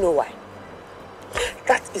 do you know why?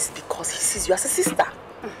 That is because he sees you as a sister.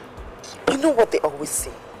 You know what they always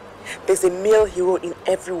say? There's a male hero in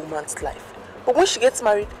every woman's life. But when she gets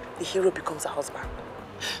married, the hero becomes her husband.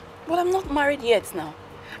 But I'm not married yet now.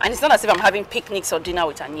 And it's not as if I'm having picnics or dinner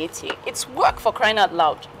with Anyeti. It's work, for crying out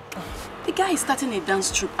loud. The guy is starting a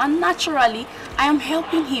dance troupe and naturally, I am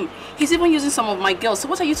helping him. He's even using some of my girls. So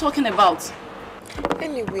what are you talking about?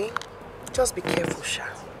 Anyway, just be careful, Sha.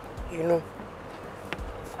 You know.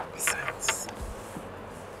 Besides,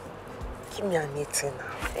 give me Anyeti now.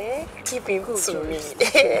 Eh? Give him to me.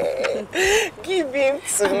 Give him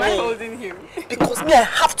to me. Am I holding him? Because me, I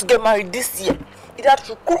have to get married this year. Either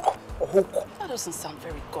through Crook or Hook. That doesn't sound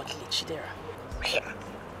very godly, Chidera.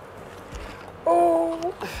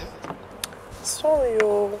 Oh, sorry,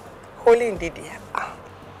 oh. Holy indeed, yeah.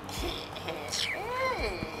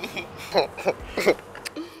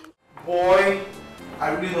 Boy, I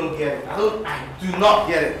really don't get it. I do not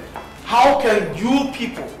get it. How can you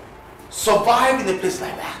people survive in a place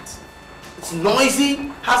like that? It's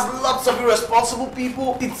noisy, has lots of irresponsible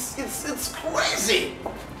people. It's crazy.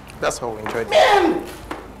 That's how we enjoyed it. Man!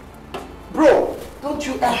 Bro, don't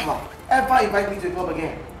you ever invite me to a club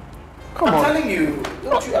again. Come on. I'm telling you,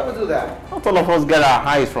 don't you ever do that. Not all of us get our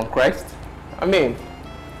highs from Christ. I mean,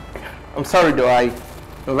 I'm sorry though, I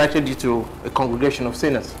invited you to a congregation of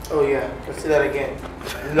sinners. Oh yeah, let's see that again.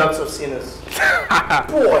 Lots of sinners.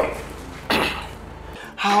 Boy!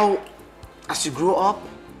 How, as you grow up,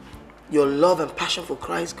 your love and passion for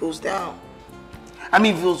Christ goes down. I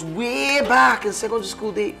mean, it was way back in secondary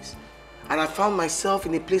school days. And I found myself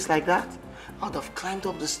in a place like that. I would have climbed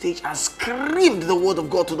up the stage and screamed the word of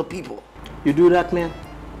God to the people. You do that, man,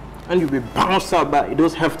 and you'll be bounced out by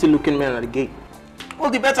those hefty looking men at the gate. Well,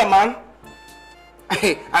 the better, man.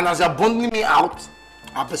 And as you're bundling me out,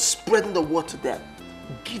 I'll be spreading the word to them.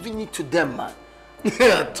 Giving it to them, man.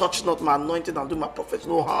 Touch not my anointing and do my prophets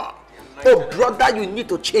no harm. Oh, brother, you need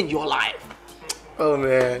to change your life. Oh,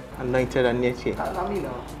 man. Anointed and nature. I mean,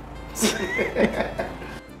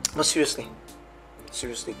 but seriously,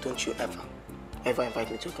 don't you ever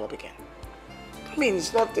invite me to a club again. I mean,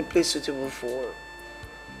 it's not a place suitable for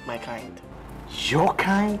my kind. Your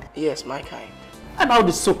kind? Yes, my kind. About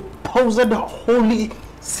the supposed holy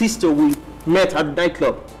sister we met at the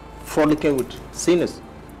nightclub, frolicking with sinners.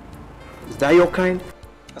 Is that your kind?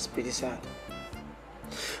 That's pretty sad.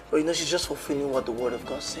 But you know, she's just fulfilling what the word of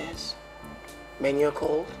God says. Many are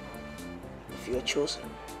called, few are chosen.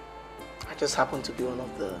 I just happen to be one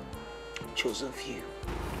of the chosen few.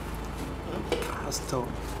 Pastor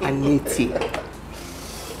Aneti.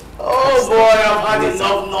 Oh boy, I've had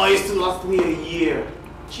enough noise to last me a year.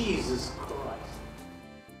 Jesus Christ.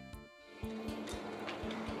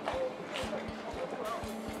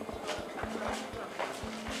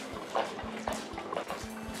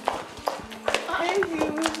 Hi, you.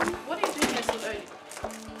 What are you doing here so early?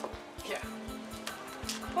 Yeah.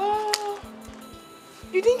 Oh,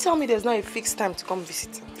 you didn't tell me there's not a fixed time to come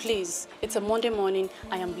visit. Please, it's a Monday morning.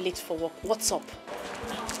 I am late for work. What's up?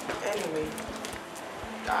 Anyway,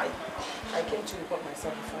 I came to report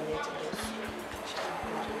myself before I need to go.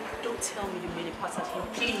 tell me you made a pass at him,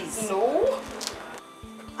 please. No.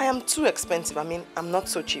 I am too expensive. I mean, I'm not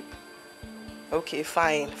so cheap. Okay,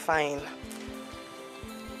 fine.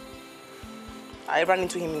 I ran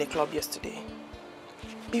into him in a club yesterday.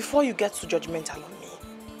 Before you get too judgmental on me,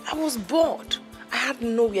 I was bored. I had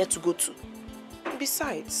nowhere to go to.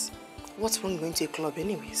 Besides, what's wrong going to a club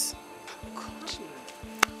anyways? God,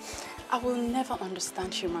 I will never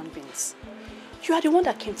understand human beings. You are the one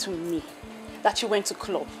that came to me, that you went to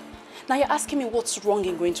club. Now you're asking me what's wrong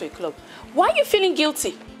in going to a club. Why are you feeling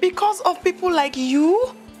guilty? Because of people like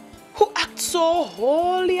you, who act so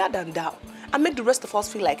holier than thou, and make the rest of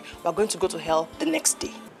us feel like we're going to go to hell the next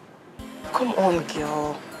day. Come on,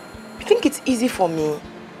 girl. You think it's easy for me?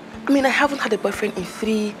 I mean, I haven't had a boyfriend in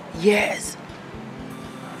 3 years.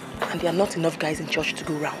 And there are not enough guys in church to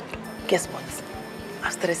go round. Guess what?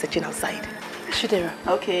 I've started searching outside. Chidera.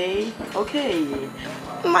 Okay.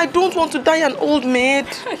 I don't want to die an old maid.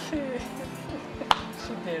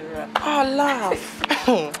 Chidera. Oh, laugh.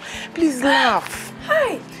 Please laugh.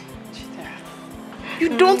 Hi.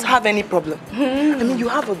 You don't have any problem. I mean, you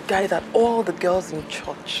have a guy that all the girls in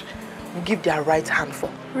church will give their right hand for.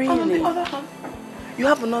 Really? On the other hand, you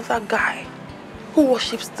have another guy who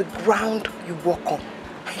worships the ground you walk on.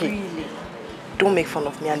 Really? Don't make fun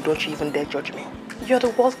of me and don't you even dare judge me. You're the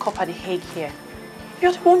World Cup at the Hague here.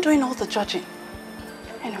 You're the one doing all the judging.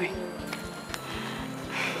 Anyway.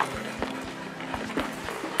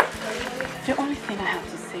 The only thing I have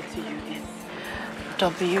to say to you is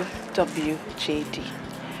WWJD.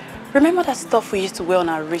 Remember that stuff we used to wear on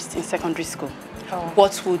our wrists in secondary school? Oh.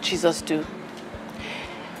 What will Jesus do?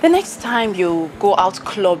 The next time you go out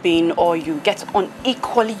clubbing or you get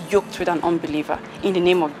unequally yoked with an unbeliever in the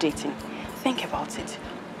name of dating, think about it.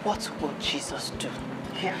 What will Jesus do?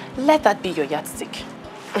 Yeah. Let that be your yardstick.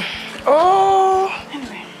 Oh!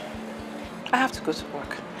 Anyway, I have to go to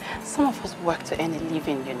work. Some of us work to earn a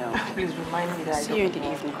living, you know. Please remind me that I See you in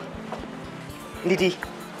the evening. Lidi.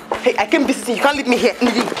 Hey, I came visiting. You can't leave me here.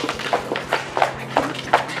 Lidi.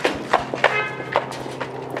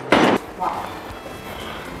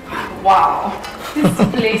 Wow. This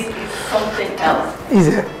place is something else. Is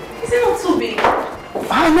it? Is it not so big?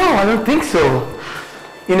 I don't think so.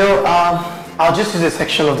 You know, I'll just use a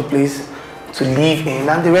section of the place to live in,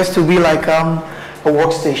 and the rest will be like a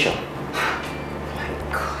workstation.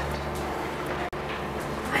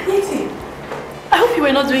 I hope you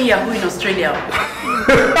were not doing Yahoo in Australia.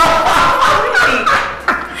 Really?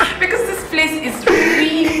 Because this place is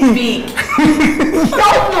really big.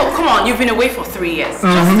 No, come on. You've been away for 3 years.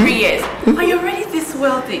 Just 3 years. And you're already this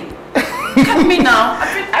wealthy. Look at me now.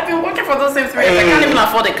 I've been working for those same 3 years. I can't even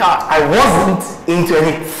afford a car. I wasn't into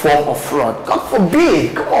any form of fraud. God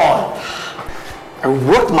forbid. Come on. I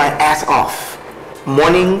worked my ass off.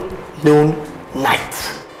 Morning, noon, night.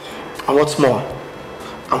 And what's more,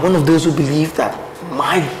 I'm one of those who believe that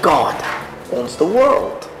my God owns the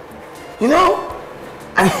world. You know?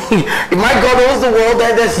 I mean, if my God owns the world,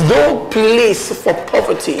 then there's no place for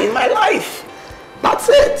poverty in my life. That's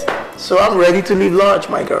it. So I'm ready to live large,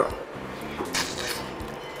 my girl.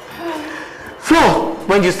 So,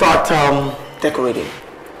 when do you start decorating?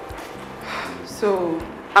 So,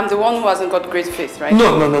 I'm the one who hasn't got great faith, right?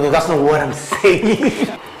 No, that's not what I'm saying.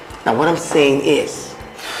 Now, what I'm saying is,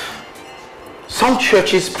 some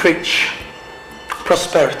churches preach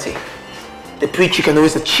prosperity. They preach you can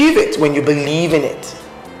always achieve it when you believe in it.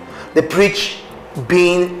 They preach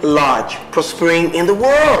being large, prospering in the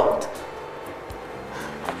world.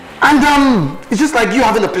 And it's just like you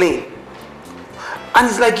having a plane. And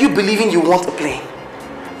it's like you believing you want a plane.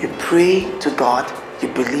 You pray to God, you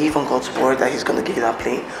believe on God's word that He's going to give you that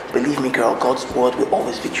plane. Believe me, girl, God's word will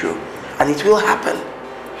always be true. And it will happen.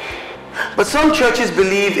 But some churches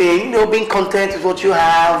believe in, being content with what you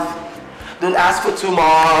have. Don't ask for too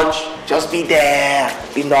much. Just be there.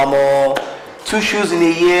 Be normal. 2 shoes in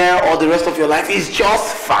a year or the rest of your life is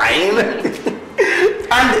just fine.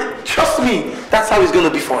 And trust me, that's how it's going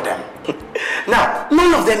to be for them. Now,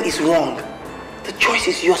 none of them is wrong. The choice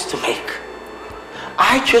is yours to make.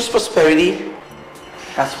 I chose prosperity.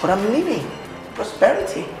 That's what I'm living.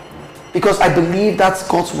 Prosperity. Because I believe that's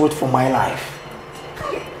God's word for my life.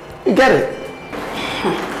 You get it?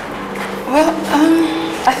 Well,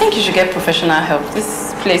 I think you should get professional help.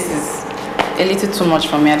 This place is a little too much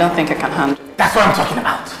for me. I don't think I can handle it. That's what I'm talking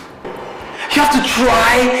about. You have to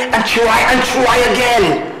try and try and try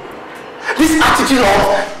again. This attitude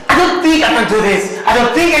of, I don't think I can do this. I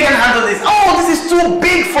don't think I can handle this. Oh, this is too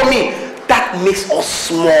big for me. That makes us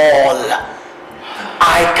small.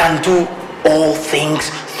 I can do all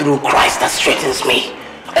things through Christ that strengthens me.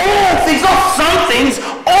 All things, not some things,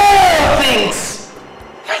 all things.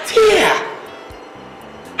 Right here.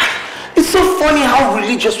 It's so funny how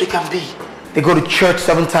religious we can be. They go to church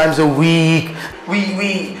 7 times a week.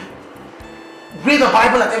 We read the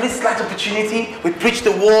Bible at every slight opportunity. We preach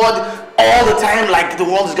the word all the time like the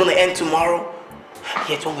world is going to end tomorrow.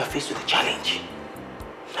 Yet when we're faced with a challenge,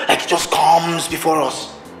 like it just comes before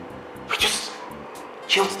us, we just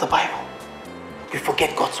chill to the Bible. We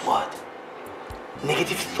forget God's word.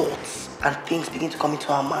 Negative thoughts and things begin to come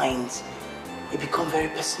into our minds. We become very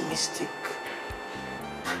pessimistic.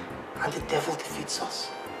 And the devil defeats us.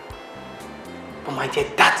 But my dear,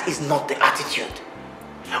 that is not the attitude.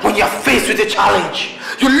 When you're faced with a challenge,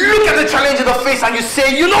 you look at the challenge in the face and you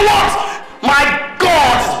say, you know what? My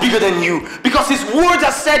God is bigger than you. Because his word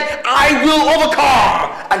has said, I will overcome.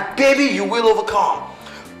 And baby, you will overcome.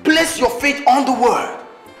 Place your faith on the word.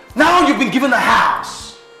 Now you've been given a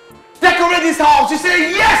house. Decorate this house. You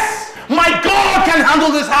say, yes, my God can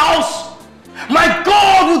handle this house. My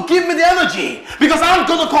God will give me the energy because I'm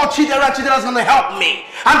going to call Chidera. Chidera is going to help me.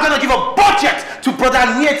 I'm going to give a budget to Brother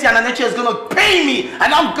Nieti and Aneche is going to pay me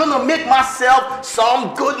and I'm going to make myself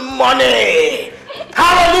some good money.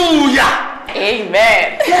 Hallelujah.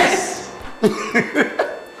 Amen. Yes.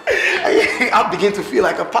 I begin to feel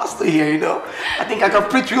like a pastor here, you know. I think I can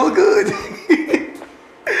preach real good.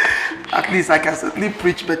 At least I can certainly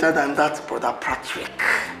preach better than that Brother Patrick.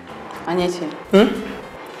 Aneche.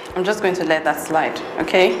 I'm just going to let that slide,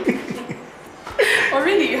 okay? Oh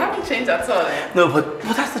really? You haven't changed at all, eh? No, but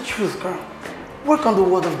that's the truth, girl. Work on the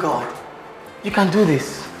word of God. You can do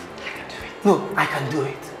this. I can do it. No, I can do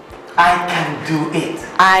it. I can do it.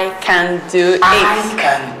 I can do it. I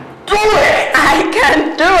can do it. I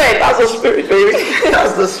can do it. That's the spirit, baby.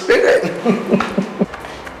 That's the spirit.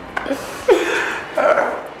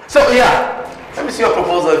 So yeah, let me see your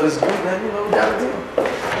proposal. If it's good, then you know we gotta do.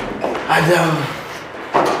 And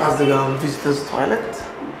how's the visitor's toilet?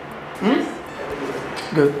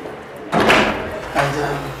 Good. And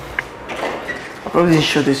I probably didn't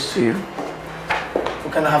show this to you.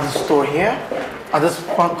 We're gonna have the store here. At this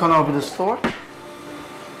front corner will be the store.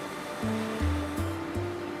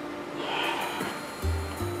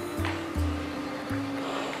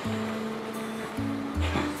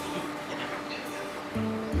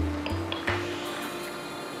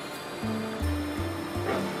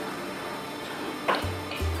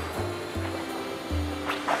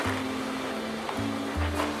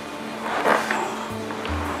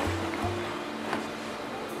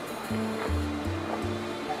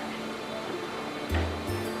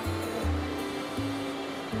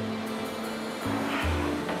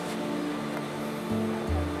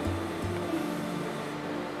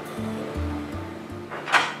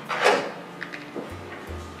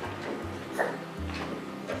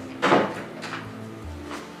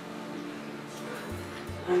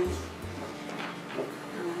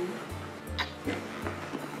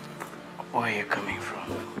 Where are you coming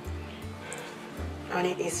from?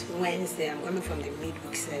 Honey, it's Wednesday. I'm coming from the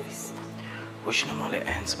midweek service. Which normally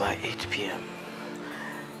ends by 8 p.m.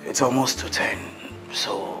 It's almost to 10,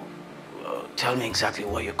 so tell me exactly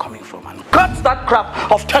where you're coming from and cut that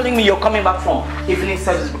crap of telling me you're coming back from evening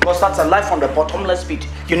service because that's a lie from the bottomless pit.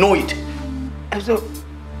 You know it. So,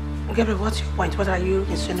 Gabriel, what's your point? What are you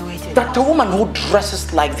insinuating? That the woman who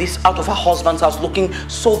dresses like this out of her husband's house looking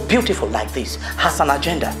so beautiful like this has an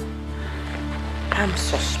agenda. I'm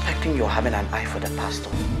suspecting you're having an eye for the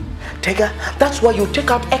pastor. Tega, that's why you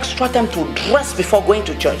take out extra time to dress before going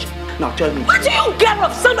to church. Now tell me. What do you get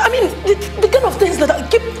of? I mean, the kind of things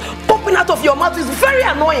that keep popping out of your mouth is very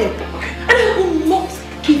annoying. Okay. And I will not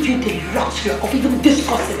give you the luxury of even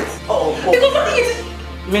discussing it. Oh. Because what it is.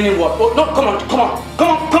 Meaning what? Oh, no, come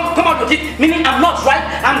on with it. Meaning I'm not right.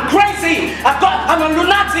 I'm crazy. I'm a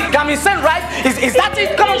lunatic. I'm insane, right? Is that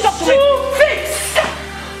it? Come on, talk to me.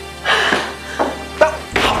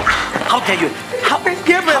 How dare you? How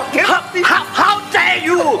dare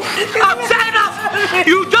you? I'm tired of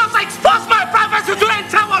you just exposed my privacy to the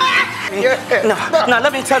entire world. Now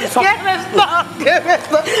let me tell you something. Give me stop.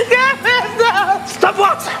 Stop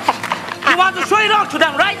what? You want to show it all to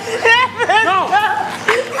them, right? No.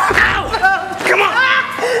 Ow. Come on.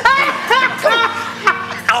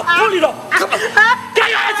 I'll pull it up. Come on. Get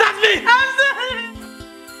your hands off me. I'm sorry.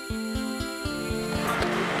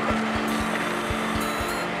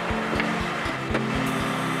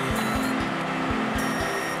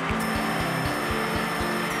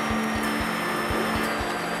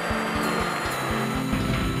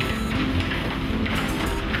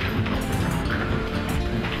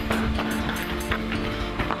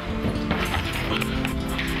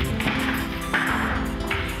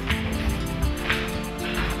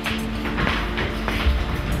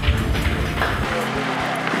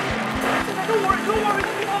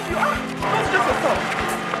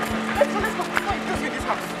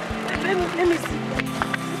 Let me see.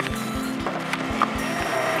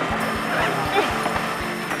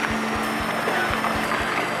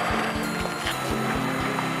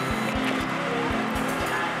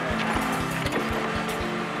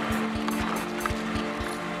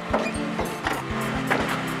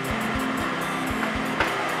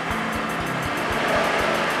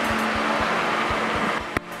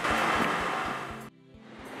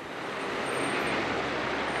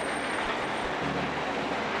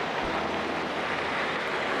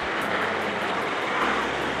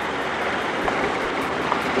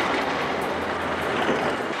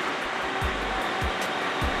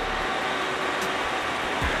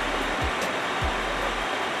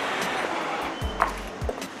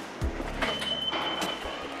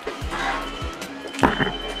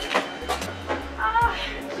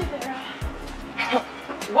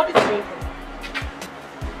 What is going on?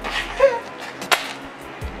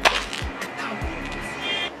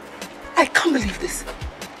 I can't believe this.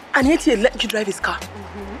 And yet he let you drive his car.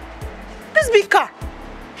 This big car.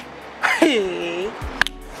 Hey.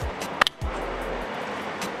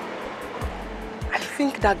 I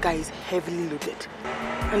think that guy is heavily loaded.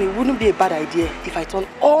 And it wouldn't be a bad idea if I turn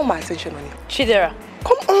all my attention on him. Chidera.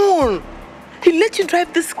 Come on. He let you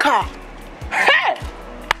drive this car. Hey!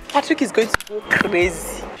 Patrick is going to go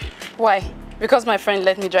crazy. Why? Because my friend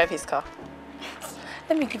let me drive his car.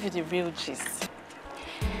 Let me give you the real gist.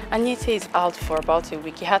 Anyete is out for about a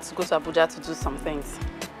week. He had to go to Abuja to do some things.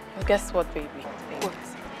 Well, guess what, baby? What?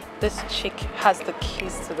 This chick has the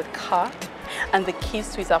keys to the car and the keys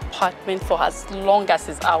to his apartment for as long as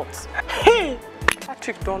he's out. Hey!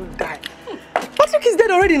 Patrick, don't die. Patrick is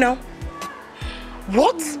dead already now.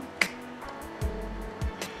 What?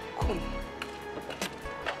 Come.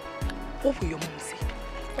 What will your mom say?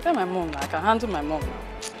 Look at my mom now. I can handle my mom now.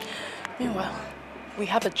 Meanwhile, we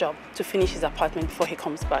have a job to finish his apartment before he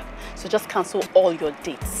comes back. So just cancel all your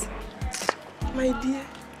dates. My dear,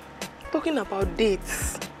 talking about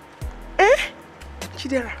dates. Eh?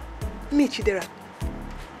 Chidera. Me, Chidera.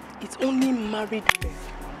 It's only married men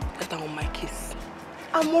that are on my case.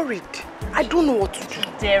 I'm worried. I don't know what to do.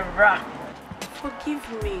 Chidera.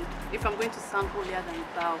 Forgive me if I'm going to sound holier than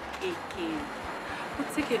thou again.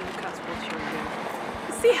 But take a look at what you're wearing.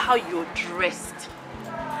 See how you're dressed.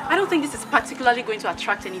 I don't think this is particularly going to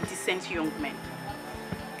attract any decent young men.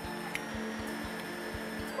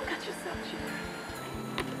 Look at yourself,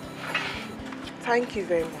 Chidera. Thank you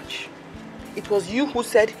very much. It was you who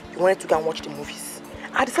said you wanted to go and watch the movies.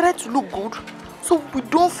 I decided to look good so we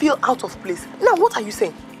don't feel out of place. Now, what are you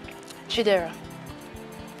saying? Chidera,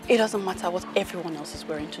 it doesn't matter what everyone else is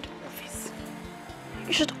wearing to the movies.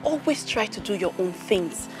 You should always try to do your own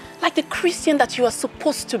things, like the Christian that you are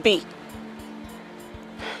supposed to be.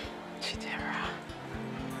 Chidera.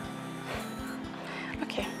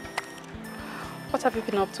 Okay. What have you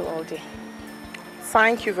been up to all day?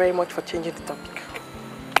 Thank you very much for changing the topic.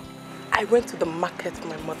 I went to the market with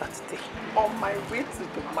my mother today. On my way to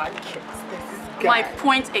the market, there's this guy. My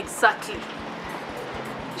point exactly.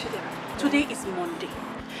 Chidera, today is Monday,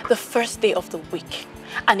 the first day of the week.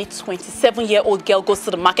 And a 27-year-old girl goes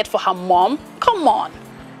to the market for her mom? Come on.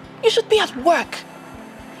 You should be at work.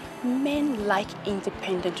 Men like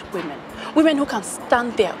independent women. Women who can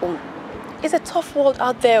stand their own. It's a tough world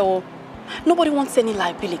out there. Oh. Nobody wants any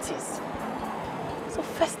liabilities. So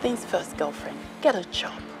first things first, girlfriend. Get a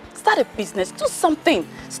job. Start a business. Do something.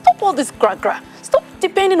 Stop all this gra-gra. Stop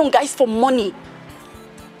depending on guys for money.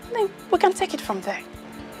 Then we can take it from there.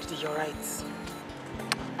 Didi, you're right.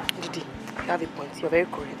 Didi, you have a point. You're very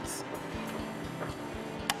correct.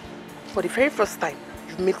 For the very first time,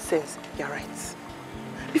 you've made sense. You're right.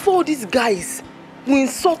 Before all these guys will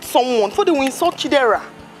insult someone, before they will insult Chidera,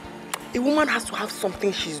 a woman has to have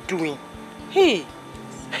something she's doing. Hey,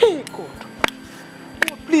 God.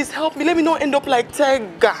 God, please help me. Let me not end up like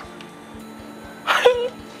Tega.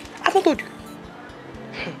 I've not told you.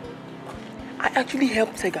 I actually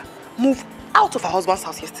helped Tega move out of her husband's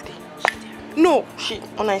house yesterday. No, she,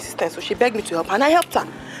 on her insistence, so she begged me to help her, and I helped her.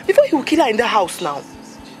 Before he will kill her in the house now.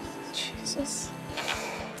 Jesus.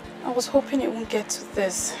 I was hoping it won't get to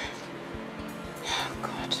this.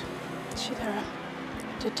 God. Chidera,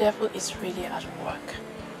 the devil is really at work.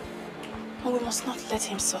 And we must not let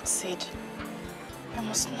him succeed. We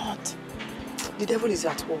must not. The devil is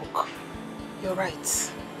at work. You're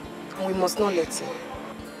right. And we must not let him.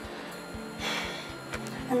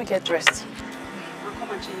 Let me get dressed. I'll come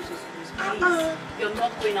and change those clothes, please. You're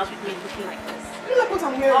not going out with me looking like this. You like what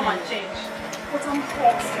I'm wearing? Come and change. But I'm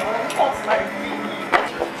hot like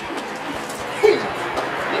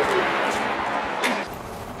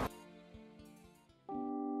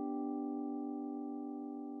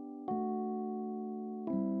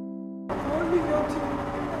leave you until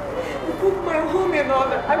you book my home and all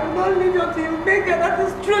that. I will not leave you until you make it. That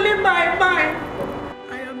is truly my mind.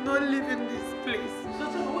 I am not leaving this place.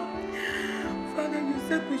 Father, you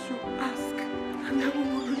said we should ask. And then we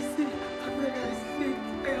will receive. Father, I say,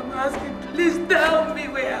 I am asking, please tell me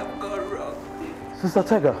where I've gone wrong. Sister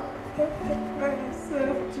Tega. I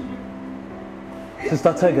served you.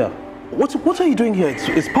 Sister Tega, what are you doing here?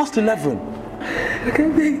 It's past 11. I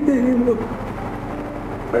can't take it anymore.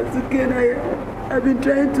 Once again, I've been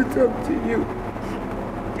trying to talk to you.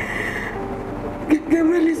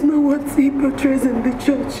 Gabriel is not what he portrays in the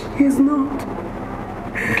church. He's not.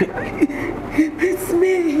 Okay. He beats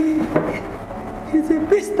me. He's a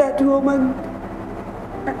beast at home, and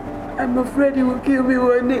I'm afraid he will kill me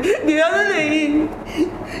one day. The other day,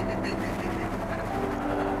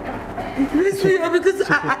 because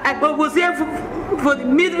I was here for the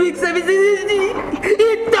midweek service. He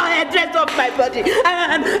tore a dress off my body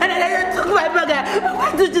and I took my bag. I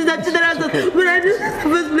went to the children's house, but I knew that's the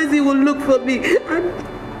first place he would look for me. And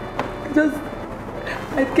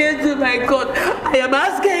I came to my court. I am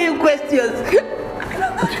asking him questions. I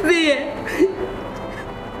don't want to be here.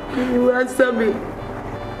 You answer me.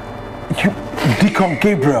 You Deacon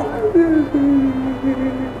Gabriel.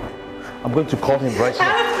 I'm going to call him right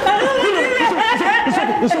now.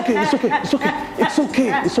 It's okay. It's okay. It's okay. It's okay.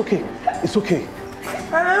 It's okay. It's okay.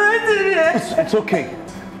 It's okay.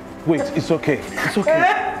 Wait, it's okay. It's okay.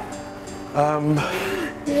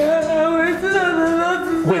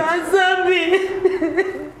 Wait. Answer me.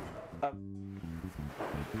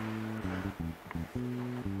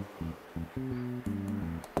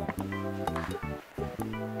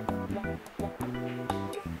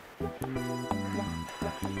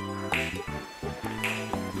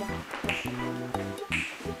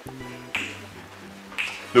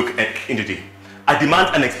 Look, Indidi, I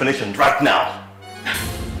demand an explanation right now.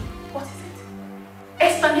 What is it?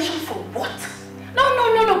 Explanation for what? No,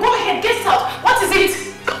 go ahead, get out. What is it?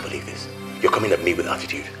 Can't believe this. You're coming at me with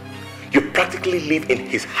attitude. You practically live in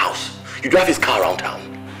his house. You drive his car around town.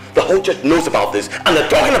 The whole church knows about this, and they're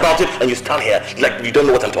talking about it, and you stand here like you don't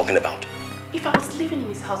know what I'm talking about. If I was living in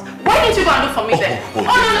his house, why didn't you go and look for me then? No,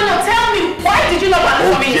 tell me, why did you not go and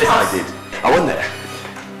look for me in his house? Yes, I did. I went there,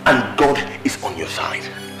 and God is on your side.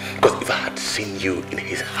 Because if I had seen you in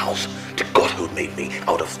his house, to God who made me,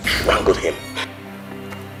 I would have strangled him.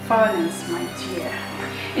 Violence, my dear,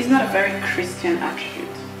 is not a very Christian attribute.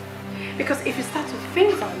 Because if you start to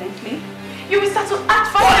think violently, you will start to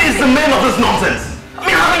act violently. What is the meaning of this nonsense? I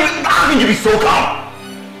mean, how can you be so calm?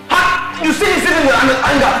 You see me sitting there in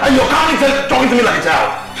anger, and you're calmly talking to me like a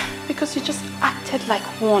child. Because you just acted like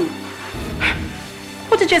one.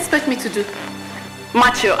 What did you expect me to do?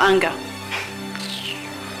 Match your anger.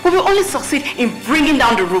 We will only succeed in bringing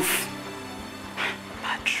down the roof.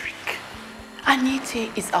 Patrick, Anita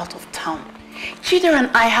is out of town. Chida and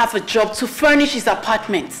I have a job to furnish his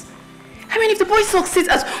apartment. I mean, if the boy succeeds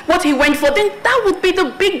as what he went for, then that would be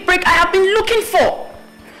the big break I have been looking for.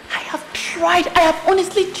 I have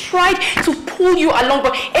honestly tried to pull you along,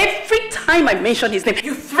 but every time I mention his name,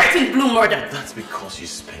 you threaten blue murder. That's because you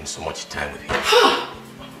spend so much time with him.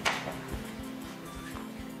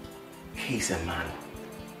 He's a man.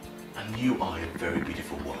 And you are a very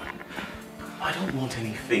beautiful woman. I don't want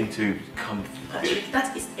anything to come...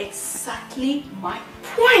 That is exactly my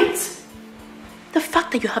point. The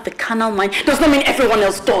fact that you have a carnal mind does not mean everyone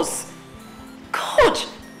else does. God,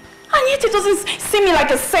 and yet he doesn't see me like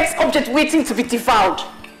a sex object waiting to be devoured.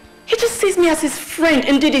 He just sees me as his friend.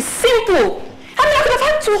 Indeed, it's simple. I mean, I could have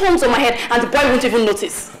had 2 homes on my head and the boy won't even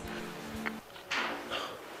notice.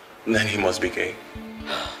 Then he must be gay.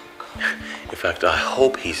 In fact, I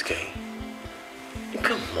hope he's gay.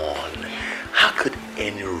 Come on. How could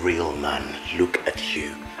any real man look at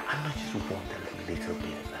you and not just want a little bit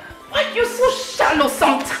of that? Why are you so shallow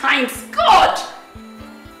sometimes? God!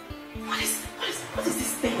 What is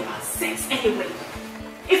this thing about sex anyway?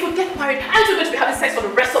 If we get married, aren't we going to be having sex for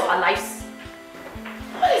the rest of our lives?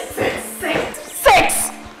 What is sex? Sex!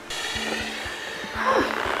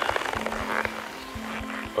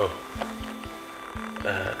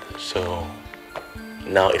 So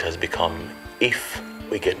now it has become if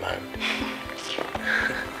we get married.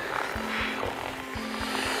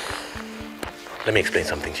 Let me explain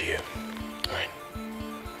something to you. All right.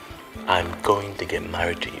 I'm going to get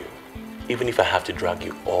married to you, even if I have to drag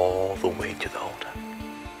you all the way to the altar.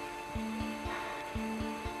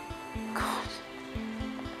 God.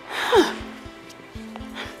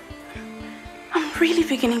 I'm really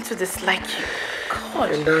beginning to dislike you.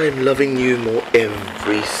 God. And I'm loving you more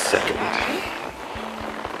every second.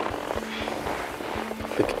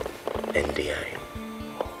 Look, NDI.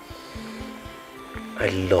 I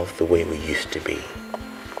love the way we used to be.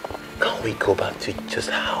 Can't we go back to just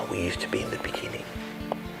how we used to be in the beginning?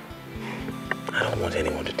 I don't want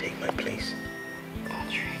anyone to take my place.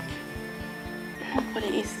 Patrick,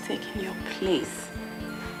 nobody is taking your place.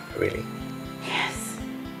 Really? Yes.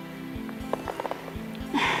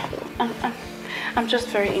 I'm just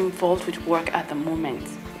very involved with work at the moment.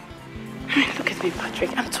 Look at me,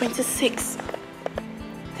 Patrick. I'm 26.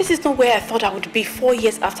 This is not where I thought I would be 4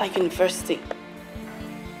 years after university.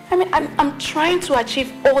 I mean, I'm trying to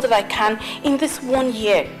achieve all that I can in this 1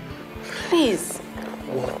 year. Please.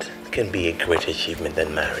 What can be a greater achievement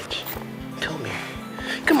than marriage? Tell me.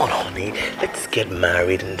 Come on, honey. Let's get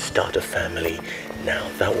married and start a family. Now,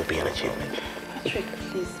 that will be an achievement. Patrick,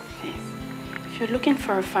 please. If you're looking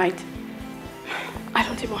for a fight, I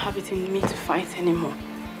don't even have it in me to fight anymore.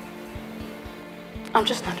 I'm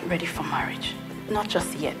just not ready for marriage. Not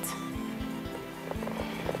just yet.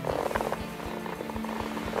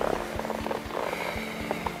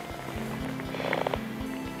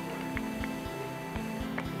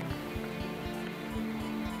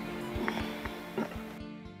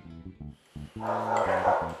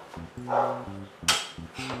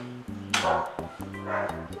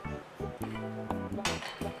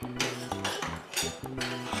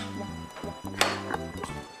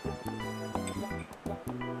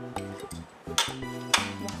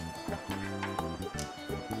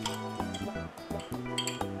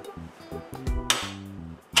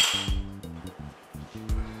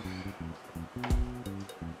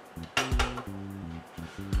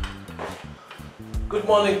 Good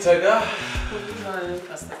morning, Tega. Good morning,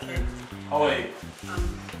 Pastor Ken. How are you? I'm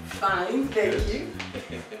fine, thank you.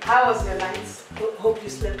 How was your night? Hope you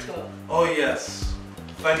slept well. Oh yes.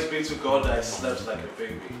 Thanks be to God I slept like a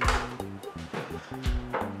baby.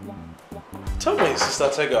 Tell me, Sister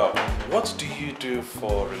Tega, what do you do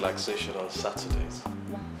for relaxation on Saturdays?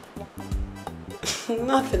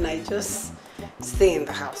 Nothing, I just stay in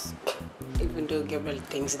the house. Even though Gabriel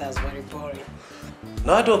thinks that's very boring.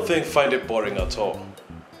 No, I don't find it boring at all.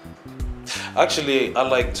 Actually, I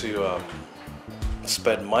like to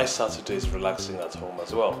spend my Saturdays relaxing at home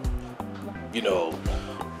as well. You know,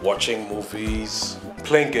 watching movies,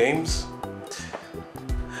 playing games.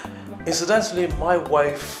 Incidentally, my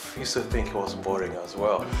wife used to think it was boring as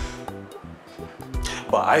well.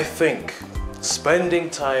 But I think spending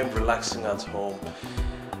time relaxing at home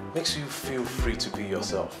makes you feel free to be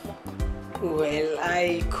yourself. Well,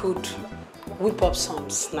 I could whip up some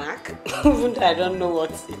snack. Even though I don't know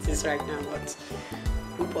what it is right now, but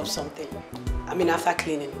whip up something. I mean, after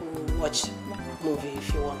cleaning, we'll watch a movie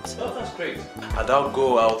if you want. Oh, that's great. And I'll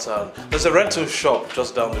go out and there's a rental shop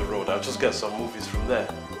just down the road. I'll just get some movies from there.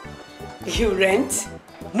 You rent?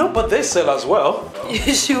 No, but they sell as well.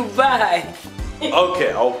 You should buy.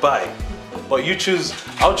 Okay, I'll buy. But you choose,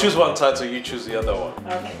 I'll choose one title, you choose the other one.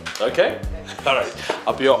 Okay. Okay? All right,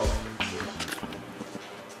 I'll be off.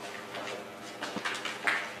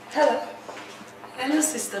 Hello. Hello,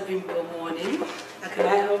 Sister Bimbo. Morning. How can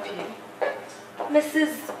I help you?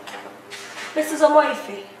 Mrs.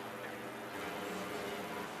 Omoife.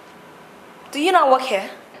 Do you not work here?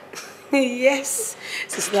 Yes,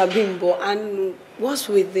 Sister Bimbo. And what's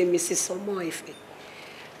with the Mrs. Omoife?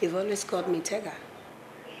 They've always called me Tega.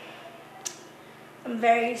 I'm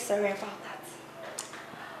very sorry about that.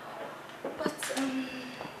 But,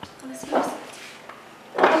 on a serious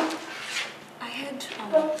note, I heard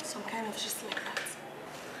some kind of just like that.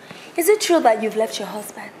 Is it true that you've left your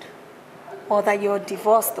husband? Or that you're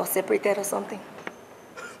divorced or separated or something?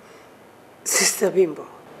 Sister Bimbo.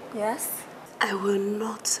 Yes? I will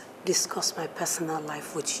not discuss my personal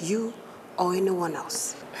life with you or anyone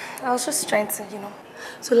else. I was just trying to,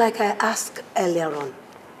 So like I asked earlier on,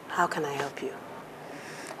 how can I help you?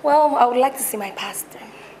 Well, I would like to see my pastor.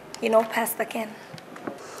 Pastor Ken.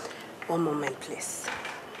 One moment, please.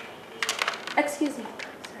 Excuse me.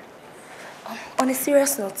 On a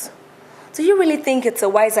serious note, do you really think it's a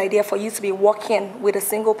wise idea for you to be working with a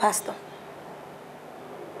single pastor?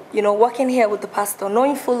 Working here with the pastor,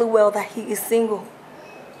 knowing fully well that he is single.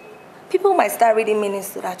 People might start reading meanings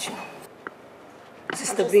to that,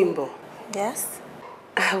 Sister Bimbo. Yes?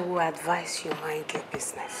 I will advise you mind your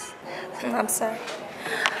business. I'm sorry.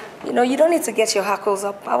 You don't need to get your hackles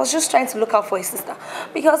up. I was just trying to look out for your sister.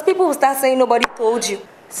 Because people will start saying nobody told you.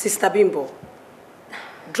 Sister Bimbo,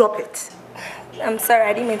 drop it. I'm sorry,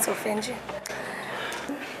 I didn't mean to offend you.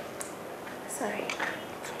 Sorry.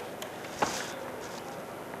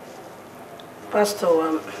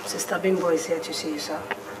 Pastor, Sister Bimbo is here to see you, sir.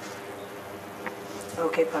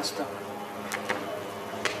 Okay, Pastor.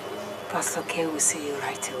 Pastor Ken will see you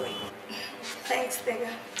right away. Thanks, Dikeh.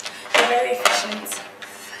 You're very efficient.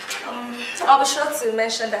 I'll be sure to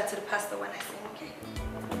mention that to the pastor when I see him, okay?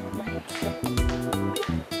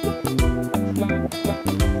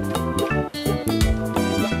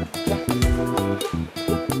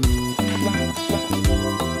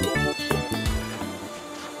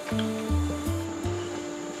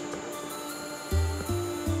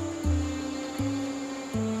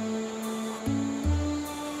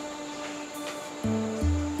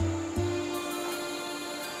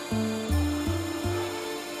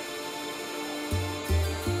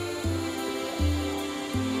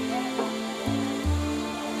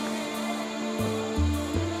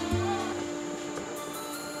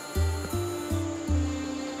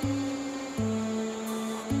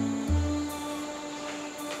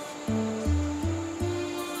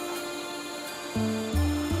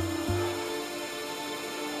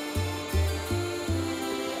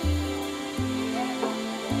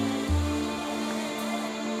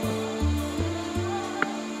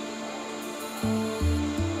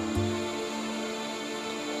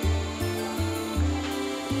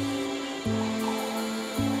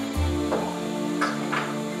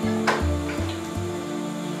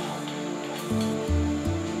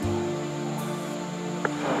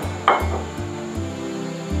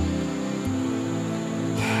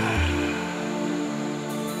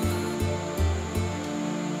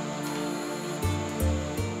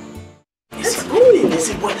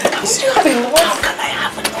 How can I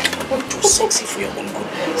have enough? Too sexy for your own good.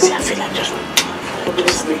 See, I feel like just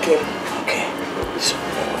speaking. Okay. So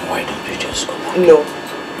why don't we just go back? No.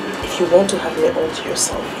 If you want to have me all to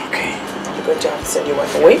yourself, okay, you're going to have to send your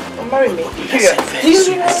wife away and marry me. Listen,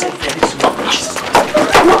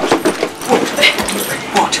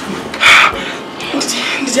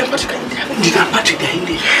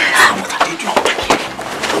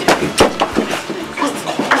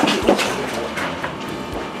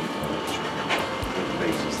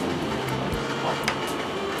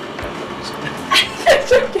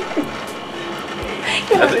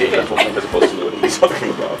 What are they doing? That's what I'm supposed to know what he's talking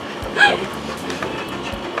about.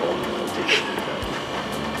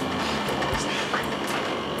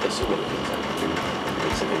 That's one of the things I do.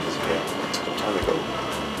 Make something disappear. Some time ago,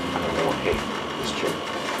 I don't know, hey, it's true.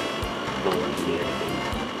 No one can do anything.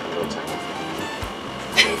 No time.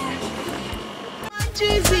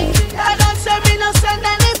 Cheesy, I don't say me no send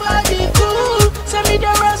anybody cool. Say me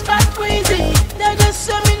the rest back crazy. They just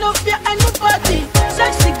say me no fear anybody.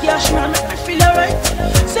 Sexy girl, she wanna make me feel alright.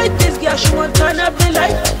 Say this girl, she want turn up the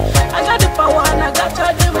light. I got the power and I got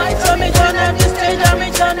all the might. So me turn up the stage and me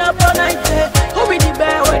turn up all night. Who be the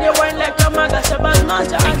bear where they wine like a maga? Say bad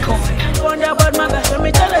master. Wonder about maga. So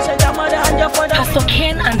me tell her say your mother and your father. Pastor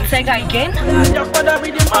Ken and Tega again. And your father be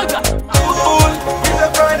the maga. Cool, it's a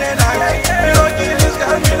Friday night. Me don't kill this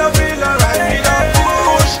girl, me no feel alright. Me don't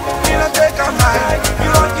push, me no take a mind. Me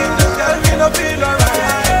don't kill this girl, me no feel alright.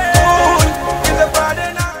 Cool, it's a Friday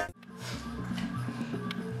night.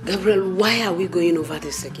 Gabriel, why are we going over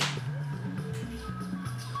this again?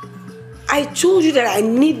 I told you that I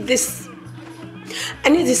need this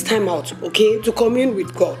time out, okay, to commune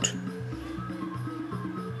with God.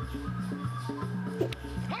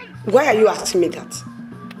 Why are you asking me that?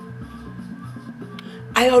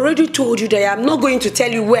 I already told you that I'm not going to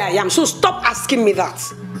tell you where I am, so stop asking me that.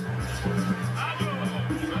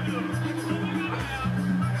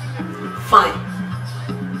 Fine.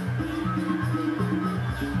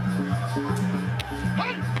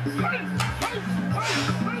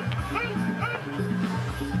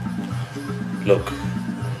 Look,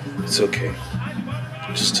 it's okay.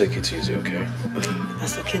 Just take it easy, okay?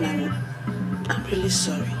 That's okay, I'm really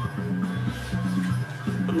sorry.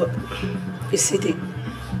 But you see, the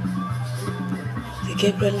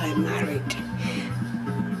Gabriel I married,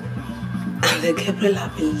 and the Gabriel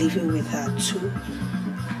I've been living with her, two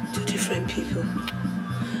different people.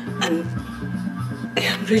 And I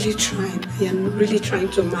am really trying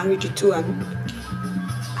to marry the two, and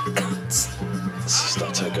I can't. Sister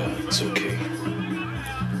Tega, it's okay.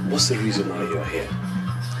 What's the reason why you're here?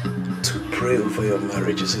 To pray over your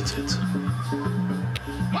marriage, isn't it?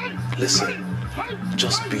 Listen,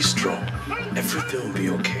 just be strong. Everything will be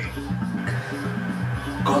okay.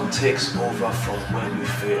 God takes over from when we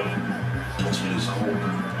fail. Don't lose hope.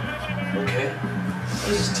 Okay?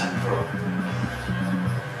 This is temporal.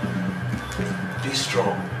 Be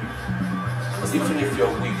strong. Even if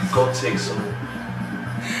you're weak, God takes over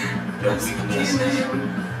your weakness.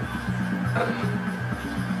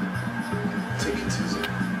 Take it easy.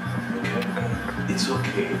 Okay? It's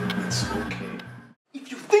okay. It's okay.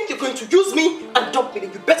 If you think you're going to use me and dump me,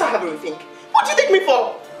 then you better have everything. What do you take me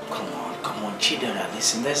for? Come on, Chidera,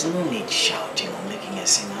 listen, there's no need shouting or making a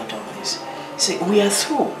scene out of this. See, we are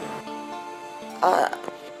through.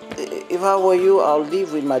 If I were you, I'll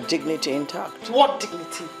live with my dignity intact. What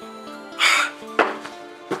dignity?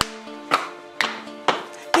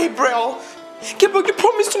 Gabriel, you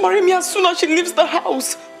promised to marry me as soon as she leaves the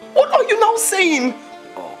house. What are you now saying?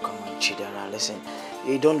 Oh, come on, Chidera, listen.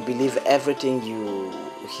 You don't believe everything you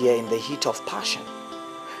hear in the heat of passion.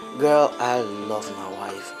 Girl, I love my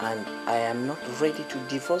wife and I am not ready to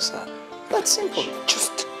divorce her. That's simple.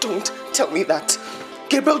 Just don't tell me that.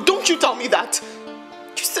 Gabriel, don't you tell me that.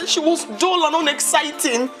 You said she was dull and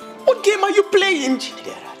unexciting. What game are you playing?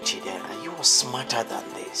 Chidera, you are smarter than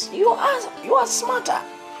this. You are smarter.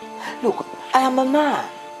 Look, I am a man.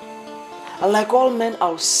 And like all men,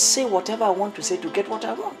 I'll say whatever I want to say to get what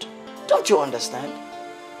I want. Don't you understand?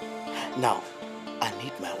 Now, I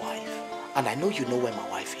need my wife. And I know you know where my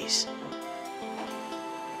wife is.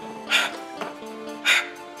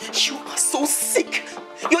 You are so sick.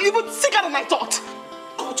 You're even sicker than I thought.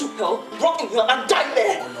 Go to hell, rot in hell, and die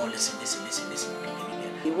there. Oh no, listen.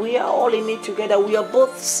 We are all in it together. We are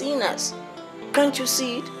both sinners. Can't you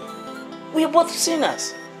see it? We are both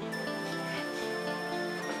sinners.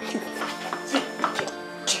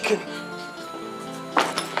 Chicken.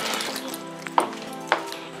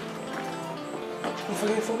 For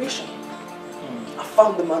your information, I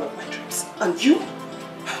found the man of my dreams. And you're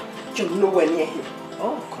nowhere near him.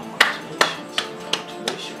 Oh,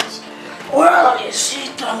 congratulations. Well, you see,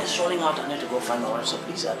 time is running out. I need to go find my wife, so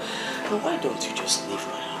please, why don't you just leave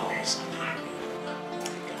my house?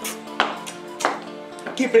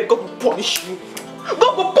 Gabriel, God will punish you.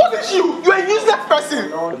 God will punish you. You're a useless person.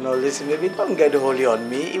 No, listen, baby, don't get holy on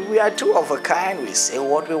me. If we are two of a kind, we say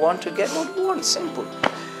what we want to get what we want. Simple.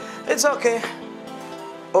 It's okay.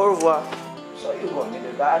 Au revoir. So you go,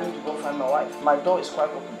 little guy. I need to go find my wife. My door is quite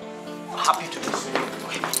open. Happy to meet you.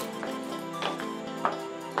 Okay.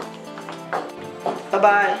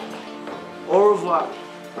 Bye-bye. Au revoir.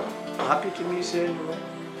 Happy to meet you anyway.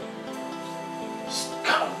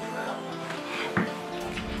 Scoundrel.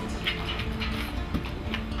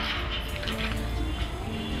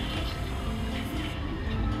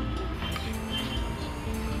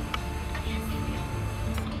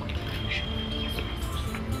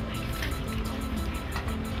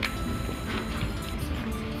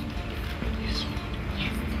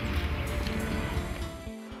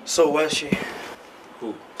 So where's she?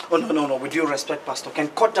 Who? Oh, no. With due respect, Pastor, can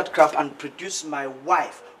cut that crap and produce my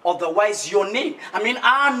wife. Otherwise, your name,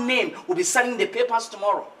 our name, will be selling the papers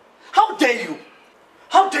tomorrow. How dare you?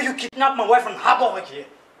 How dare you kidnap my wife and harbor her here?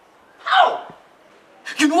 How?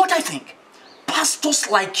 You know what I think? Pastors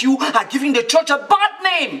like you are giving the church a bad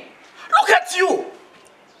name. Look at you.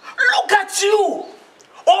 Look at you.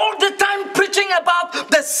 All the time preaching about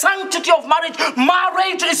the sanctity of marriage.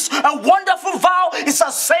 Marriage is a wonderful vow. It's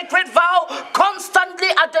a sacred vow. Constantly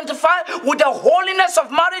identify with the holiness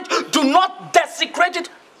of marriage. Do not desecrate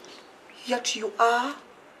it. Yet you are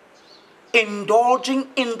indulging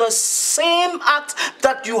in the same act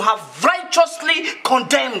that you have righteously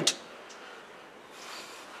condemned.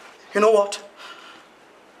 You know what?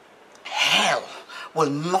 Hell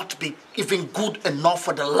will not be even good enough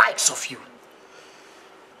for the likes of you.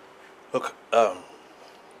 Look,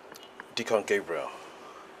 Deacon Gabriel,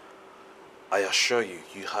 I assure you,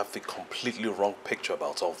 you have the completely wrong picture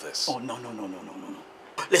about all this. Oh, no.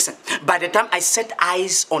 Listen, by the time I set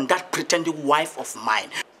eyes on that pretending wife of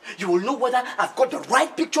mine, you will know whether I've got the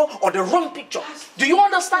right picture or the wrong picture. Do you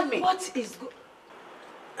understand me? What is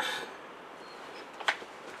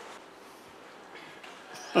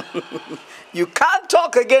good? You can't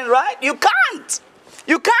talk again, right? You can't.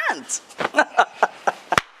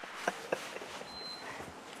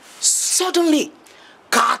 Suddenly,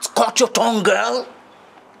 cards caught your tongue, girl.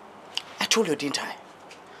 I told you, didn't I?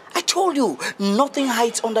 I told you, nothing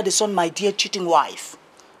hides under the sun, my dear cheating wife.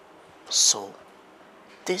 So,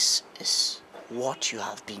 this is what you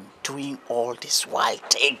have been doing all this while,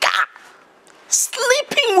 Dikeh.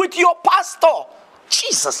 Sleeping with your pastor.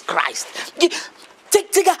 Jesus Christ.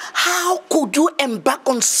 Dikeh, how could you embark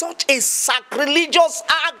on such a sacrilegious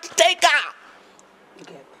act, Dikeh?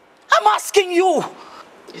 I'm asking you.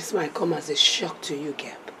 This might come as a shock to you,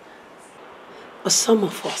 Gab. But some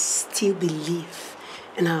of us still believe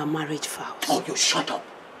in our marriage vows. Oh, you shut up.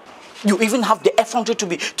 You even have the effrontery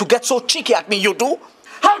to get so cheeky at me, you do?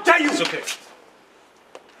 How dare you? It's okay.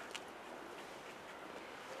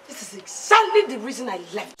 This is exactly the reason I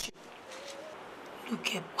left you. Look,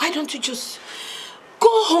 Gab, why don't you just go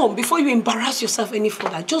home before you embarrass yourself any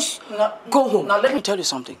further? Just go home. Now, let me tell you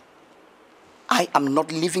something. I am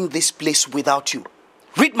not leaving this place without you.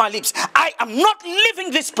 Read my lips. I am not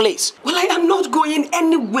leaving this place. Well, I am not going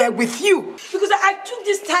anywhere with you. Because I took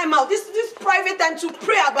this time out, this private time to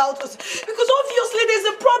pray about us. Because obviously there's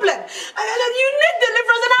a problem. And you need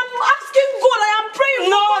deliverance and I'm asking God, I am praying.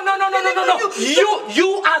 No. You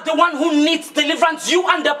are the one who needs deliverance. You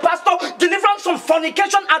and the pastor. Deliverance from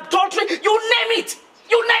fornication, adultery. You name it.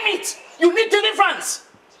 You need deliverance.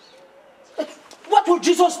 What will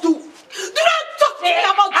Jesus do? Do not talk to me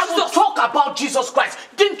about Jesus. I will talk about Jesus Christ.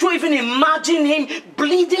 Didn't you even imagine him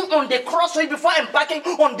bleeding on the cross before embarking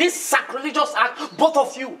on this sacrilegious act, both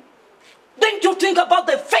of you? Didn't you think about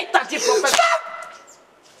the faith that he professed? Stop!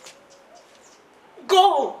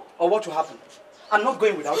 Go! Or what will happen? I'm not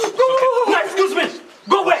going without you. No, excuse me.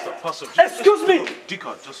 Go where? Pastor, excuse me.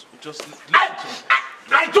 Dikeh, just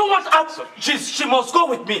I don't want... She must go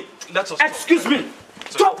with me. Excuse me.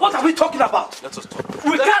 Stop! What are we talking about? Let us talk.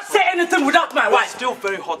 We can't say anything without my wife. Still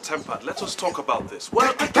very hot-tempered. Let us talk about this.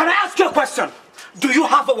 Well, can I ask you a question? Do you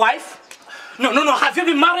have a wife? No. Have you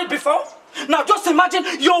been married before? Now just imagine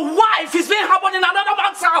your wife is being harbored in another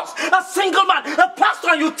man's house. A single man, a pastor,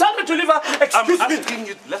 and you tell me to leave her. Excuse me. I'm asking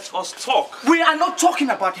you, let us talk. We are not talking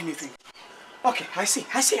about anything. Okay, I see.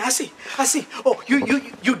 Oh,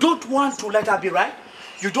 you don't want to let her be, right?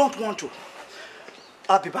 You don't want to.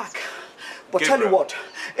 I'll be back. But Gabriel. Tell you what,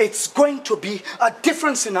 it's going to be a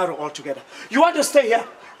different scenario altogether. You want to stay here?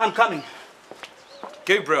 I'm coming.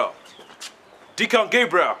 Gabriel. Deacon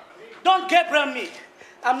Gabriel. Don't Gabriel me.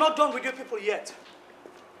 I'm not done with you people yet.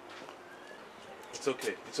 It's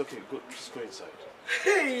okay. Go, just go inside.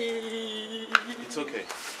 Hey. It's okay.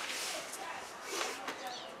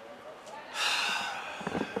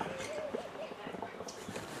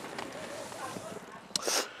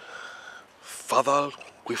 Father,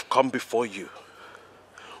 we've come before you.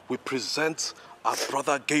 We present our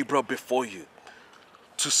brother Gabriel before you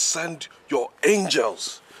to send your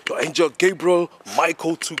angels, your angel Gabriel,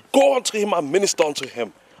 Michael, to go unto him and minister unto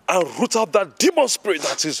him and root out that demon spirit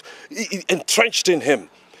that is entrenched in him.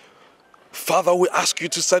 Father, we ask you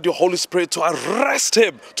to send your Holy Spirit to arrest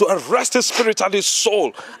him, to arrest his spirit and his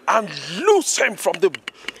soul and loose him from the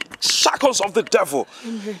shackles of the devil.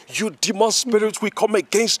 Amen. You demon spirits, we come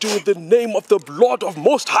against you in the name of the Lord of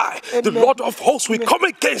Most High, Amen. the Lord of Hosts. We come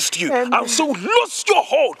against you. Amen. And so loose your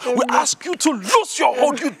hold. Amen. We ask you to loose your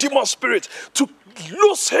hold, you demon spirit, to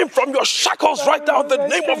loose him from your shackles right now in the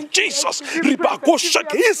name of Jesus. Father,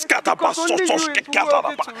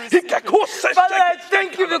 I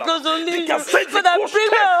thank you because only you. But I bring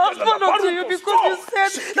my husband unto you because you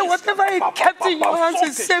said that whatever he kept in your hands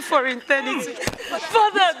is safe for eternity.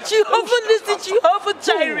 Father, Jehovah Nissi, Jehovah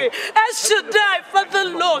Jireh, El Shaddai, Father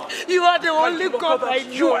Lord, you are the only God I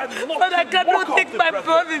know. Father, I cannot take my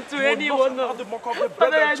burden to anyone else.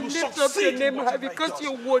 Father, I lift up your name high because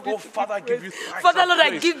you're worthy. Father, I give you thanks. Father, Lord,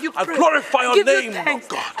 I give you praise. I glorify your name, thanks.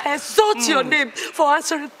 God. I exalt your name for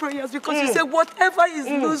answering prayers because you say whatever is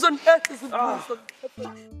loose on earth is loose on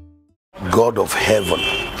heaven. God of heaven,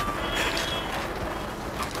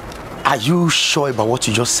 are you sure about what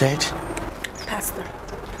you just said? Pastor,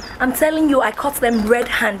 I'm telling you, I caught them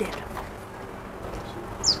red-handed.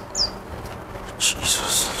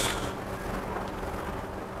 Jesus.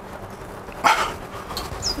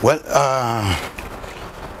 Well,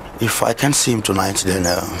 if I can't see him tonight, then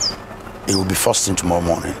it will be first thing tomorrow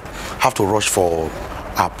morning. Have to rush for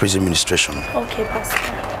our prison administration. Okay, Pastor.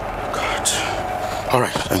 God. All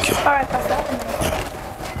right, thank you. All right, Pastor. Yeah.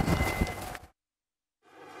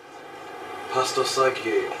 Pastor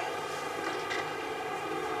Sagi,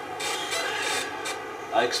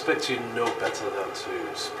 I expect you know better than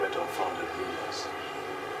to spread unfounded rumors.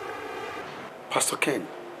 Pastor Ken,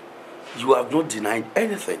 you have not denied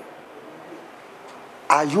anything.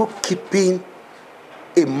 Are you keeping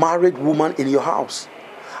a married woman in your house?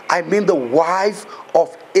 I mean the wife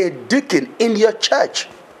of a deacon in your church.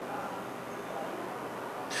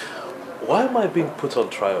 Why am I being put on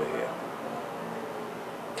trial here?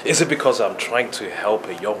 Is it because I'm trying to help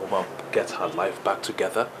a young woman get her life back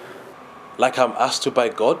together? Like I'm asked to by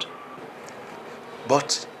God?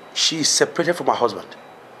 But she is separated from her husband.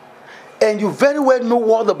 And you very well know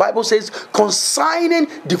what the Bible says concerning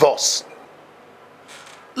divorce.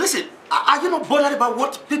 Listen, are you not bothered about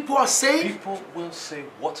what people are saying? People will say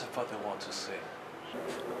whatever they want to say.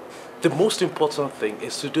 The most important thing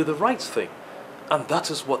is to do the right thing. And that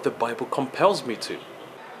is what the Bible compels me to.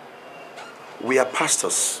 We are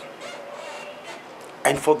pastors.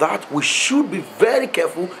 And for that, we should be very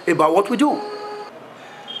careful about what we do.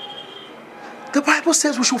 The Bible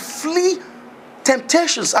says we should flee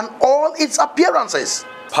temptations and all its appearances.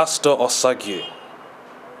 Pastor Osagi,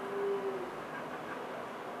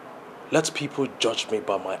 let people judge me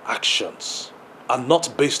by my actions and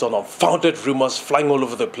not based on unfounded rumors flying all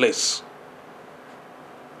over the place.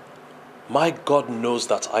 My God knows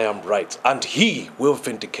that I am right, and He will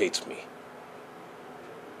vindicate me.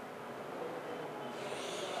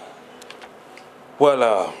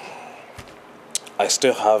 Well, I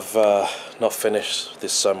still have not finished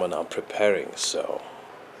this sermon I'm preparing, so...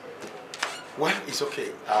 Well, it's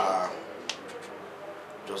okay.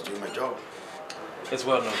 Just doing my job. It's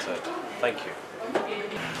well noted. Thank you.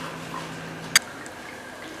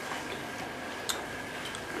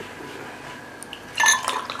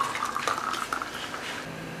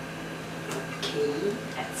 Okay,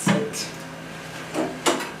 that's it.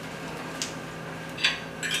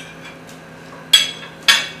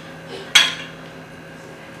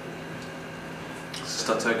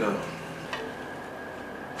 Sister Tega,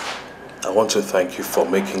 I want to thank you for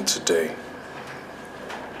making today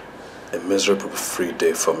a miserable free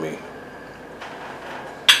day for me.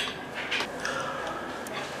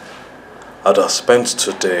 I'd have spent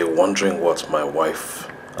today wondering what my wife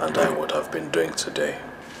and I would have been doing today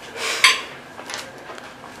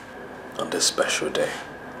on this special day.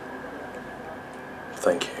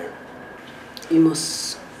 Thank you. You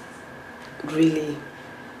must really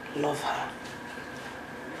love her.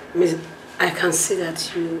 I can see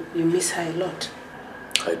that you miss her a lot.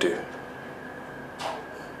 I do.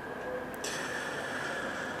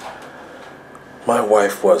 My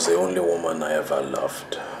wife was the only woman I ever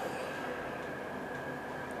loved.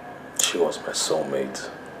 She was my soulmate.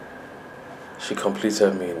 She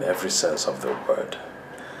completed me in every sense of the word.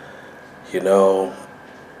 You know,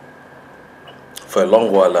 for a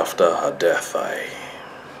long while after her death, I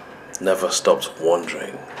never stopped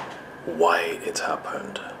wondering why it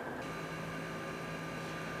happened.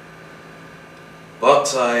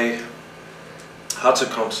 But I had to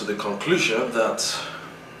come to the conclusion that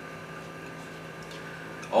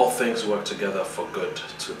all things work together for good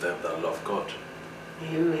to them that love God.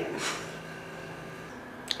 Amen.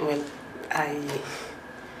 Well, I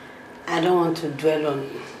don't want to dwell on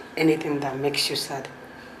anything that makes you sad,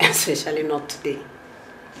 especially not today.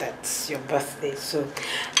 That's your birthday, so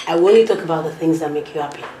I will only talk about the things that make you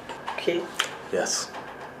happy, okay? Yes,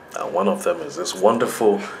 and one of them is this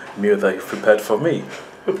wonderful meal that you prepared for me.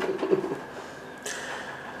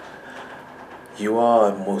 You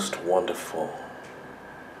are a most wonderful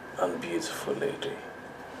and beautiful lady.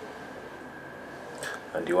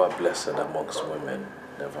 And you are blessed amongst women.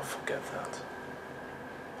 Never forget that.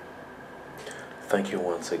 Thank you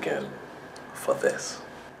once again for this.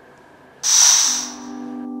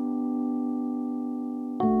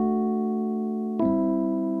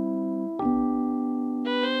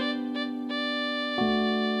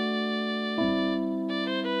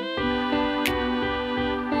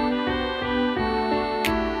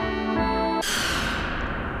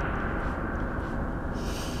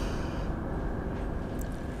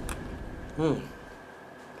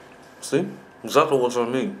 See? Exactly what I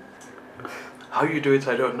mean. How you do it,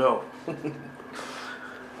 I don't know.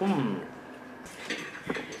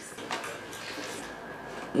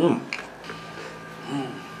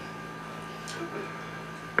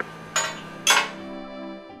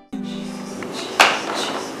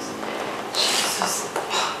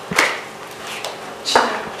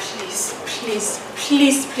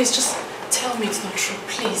 Please, just tell me it's not true,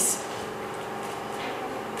 please.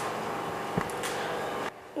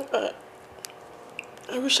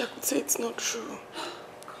 I wish I could say it's not true.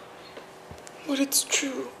 But it's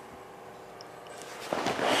true.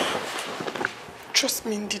 Trust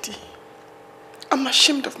me, Ndidi. I'm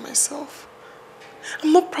ashamed of myself.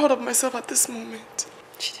 I'm not proud of myself at this moment.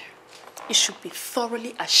 You should be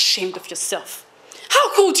thoroughly ashamed of yourself.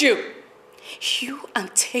 How could you? You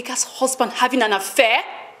and Tega's husband having an affair?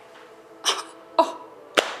 Oh,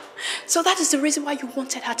 so that is the reason why you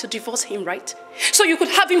wanted her to divorce him, right? So you could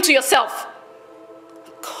have him to yourself.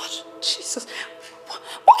 God, Jesus.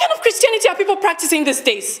 What kind of Christianity are people practicing these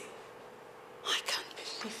days? I can't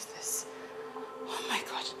believe this. Oh my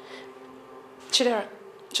God. Chidera,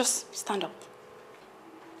 just stand up.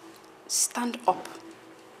 Stand up.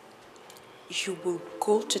 You will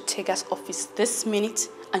go to Tega's office this minute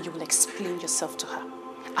and you will explain yourself to her.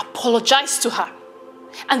 Apologize to her.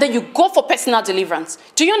 And then you go for personal deliverance.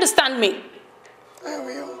 Do you understand me? I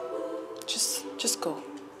will. Just go.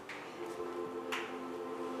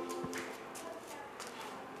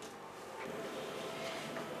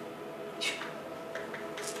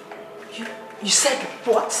 You said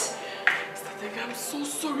what? Mr. Dikeh, I'm so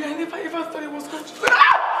sorry. I never ever thought it was going to...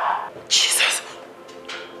 Ah! Jesus!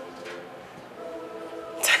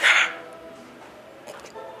 Dikeh,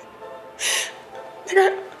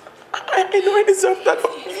 I deserve that.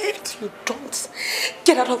 If you don't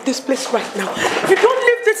get out of this place right now, if you don't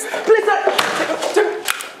leave this place,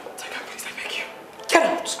 Dikeh, please, I beg you. Get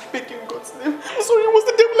out. I beg you in God's name. I'm sorry, it was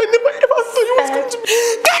the devil. I never ever thought you was going to be.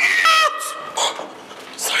 Get out!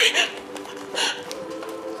 Sorry.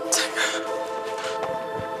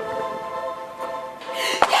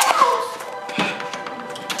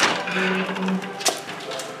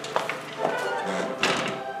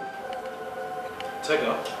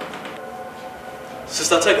 Tega?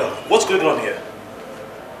 Sister Tega, what's going on here?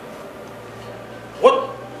 What?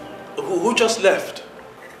 Who just left?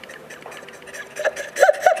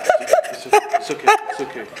 It's okay. It's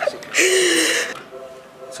okay. It's okay.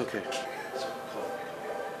 It's okay.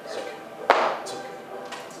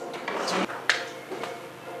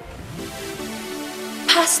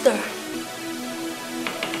 Pastor.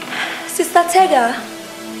 Sister Tega.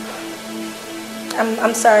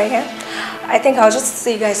 I'm sorry, yeah? I think I'll just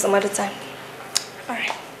see you guys some other time.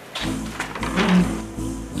 Alright.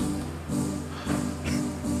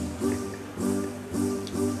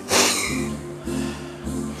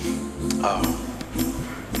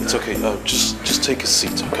 It's okay. Just take a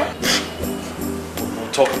seat, okay?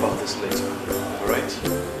 We'll talk about this later. All right?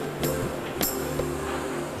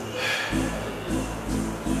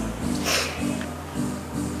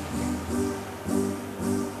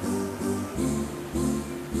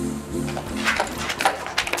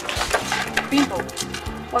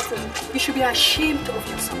 What's this? You should be ashamed of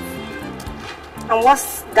yourself. And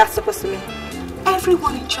what's that supposed to mean?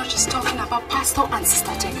 Everyone in church is talking about Pastor and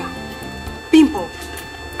Sister Tega. Bimbo,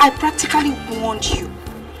 I practically warned you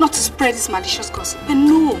not to spread this malicious gossip. But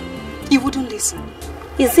no, you wouldn't listen.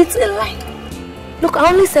 Is it a lie? Look, I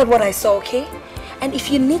only said what I saw, okay? And if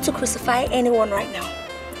you need to crucify anyone right now,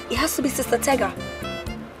 it has to be Sister Tega.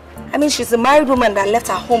 I mean, she's a married woman that left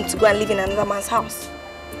her home to go and live in another man's house.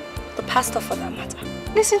 The pastor for that matter.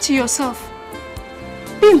 Listen to yourself.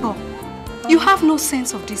 Bimbo, you have no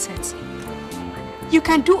sense of decency. You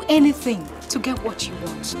can do anything to get what you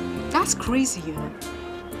want. That's crazy, you know.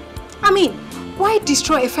 I mean, why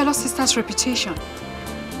destroy a fellow sister's reputation?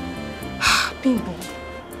 Bimbo,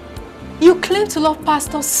 you claim to love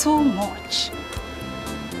Pastor so much.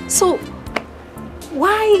 So,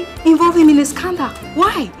 why involve him in a scandal?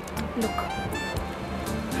 Why? Look,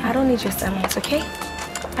 I don't need your sermons, okay?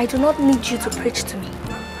 I do not need you to preach to me.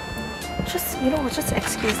 Just, you know, just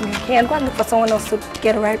excuse me, okay? And go and look for someone else to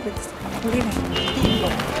get right with. I'm leaving.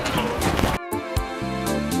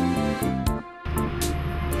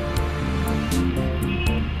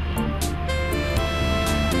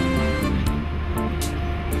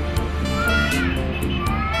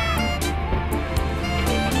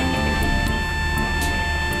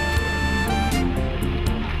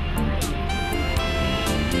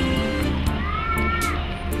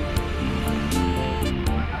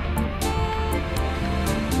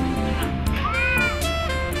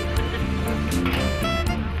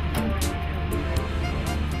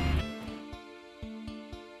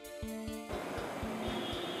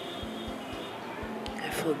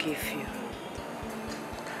 Forgive you.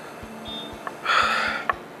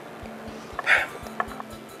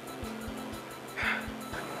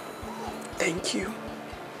 Thank you.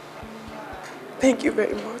 Thank you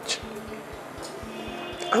very much.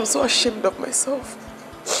 I'm so ashamed of myself.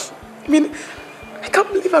 I mean, I can't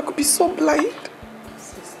believe I could be so blind.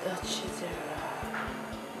 Sister Chidera,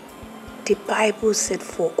 the Bible said,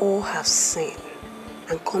 for all have sinned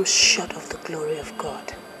and come short of the glory of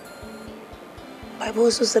God. The Bible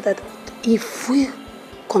also said that if we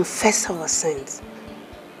confess our sins,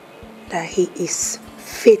 that He is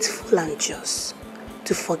faithful and just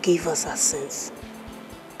to forgive us our sins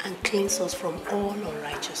and cleanse us from all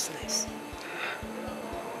unrighteousness.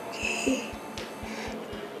 Okay?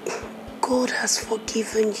 God has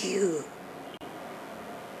forgiven you.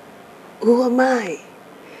 Who am I?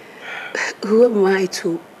 Who am I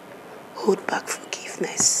to hold back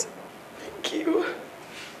forgiveness? Thank you.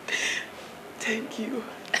 Thank you.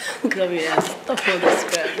 Come here, stop all this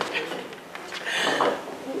crying.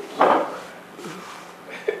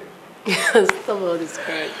 Stop all this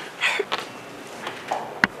crying.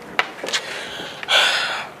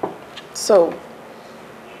 So,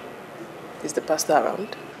 is the pastor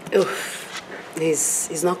around? Oh,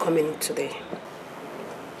 he's not coming today.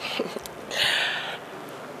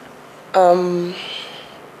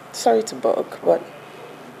 Sorry to bug, but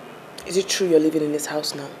is it true you're living in this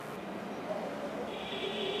house now?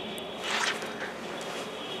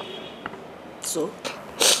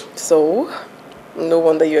 So, no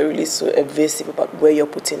wonder you're really so evasive about where you're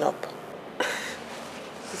putting up.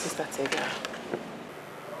 Sister Tega,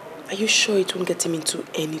 Are you sure it won't get him into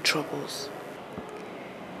any troubles?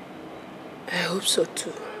 I hope so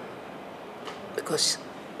too. Because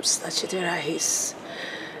Mr. Chidera, he's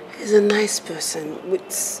a nice person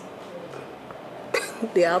with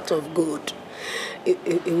the heart of God.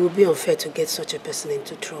 It would be unfair to get such a person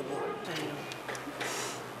into trouble. I know.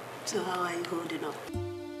 So how are you holding up?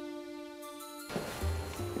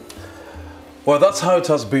 Well, that's how it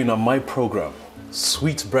has been on my program,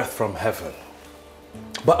 Sweet Breath from Heaven.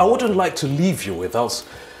 But I wouldn't like to leave you without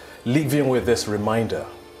leaving with this reminder.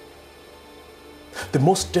 The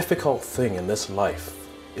most difficult thing in this life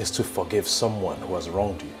is to forgive someone who has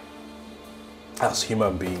wronged you. As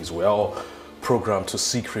human beings, we're all programmed to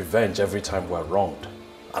seek revenge every time we're wronged.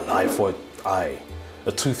 An eye for an eye,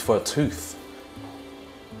 a tooth for a tooth.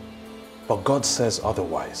 But God says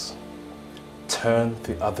otherwise. Turn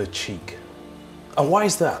the other cheek. And why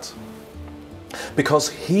is that? Because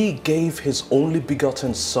He gave His only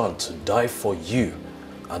begotten Son to die for you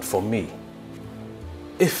and for me.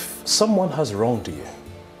 If someone has wronged you,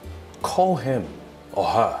 call him or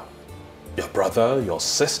her, your brother, your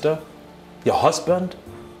sister, your husband,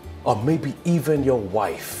 or maybe even your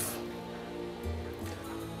wife.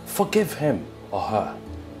 Forgive him or her.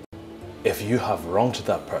 If you have wronged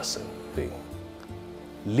that person,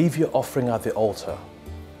 leave your offering at the altar.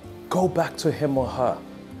 Go back to him or her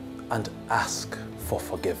and ask for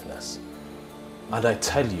forgiveness. And I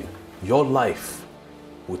tell you, your life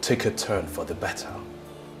will take a turn for the better.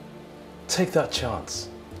 Take that chance.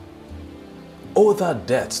 Owe that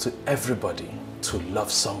debt to everybody to love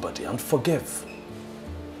somebody and forgive.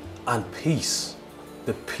 And peace,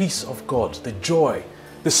 the peace of God, the joy,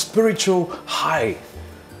 the spiritual high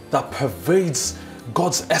that pervades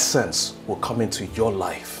God's essence will come into your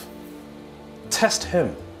life. Test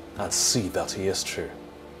Him and see that He is true.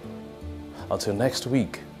 Until next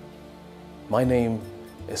week, my name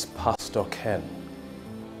is Pastor Ken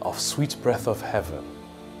of Sweet Breath of Heaven.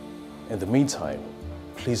 In the meantime,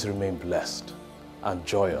 please remain blessed and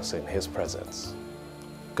joyous in His presence.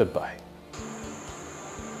 Goodbye.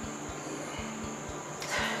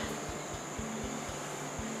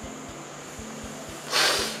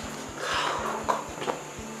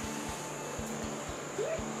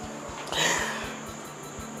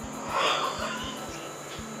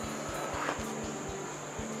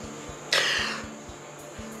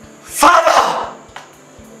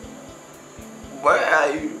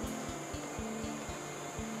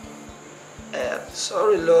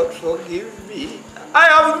 Sorry, Lord, forgive me. I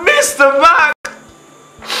have missed the mark.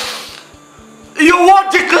 Your word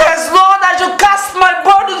declares, Lord, I shall cast my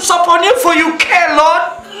burdens upon you, for you care,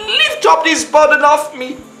 Lord. Lift up this burden off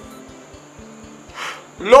me.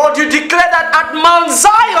 Lord, you declare that at Mount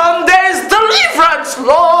Zion there is deliverance,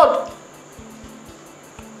 Lord.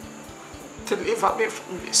 Deliver me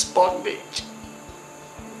from this bondage.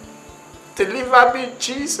 Deliver me,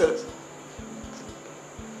 Jesus.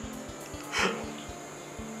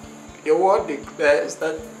 Your word declares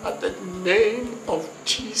that at the name of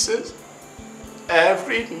Jesus,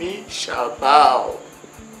 every knee shall bow.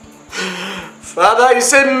 Father, you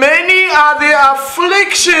say, many are the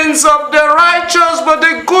afflictions of the righteous, but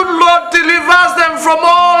the good Lord delivers them from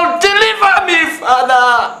all. Deliver me,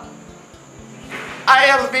 Father. I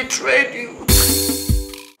have betrayed you.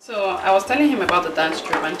 So I was telling him about the dance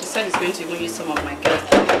troupe, and he said he's going to even use some of my girls.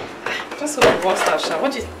 Just so we bust out, Sha.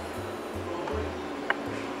 What do you...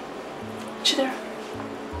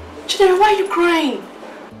 Chidera, why are you crying?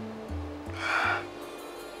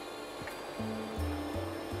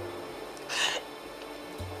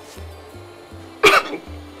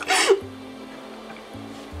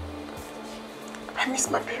 I miss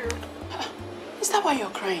my period. Is that why you're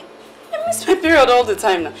crying? I miss my period all the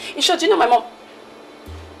time now. In short, you know my mom...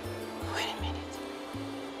 Wait a minute.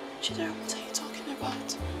 Chidera, what are you talking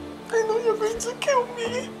about? I know you're going to kill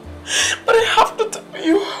me, but I have to tell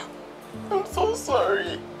you. I'm so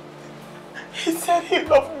sorry. He said he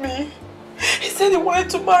loved me. He said he wanted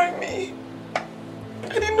to marry me.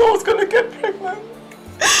 I didn't know I was gonna get pregnant.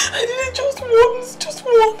 I did it just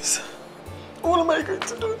once. What am I going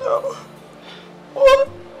to do now? What?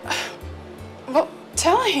 Well,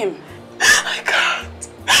 tell him. I can't.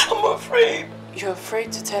 I'm afraid. You're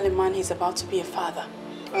afraid to tell a man he's about to be a father?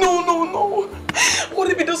 No. What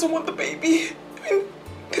if he doesn't want the baby? I mean,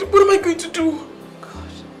 what am I going to do?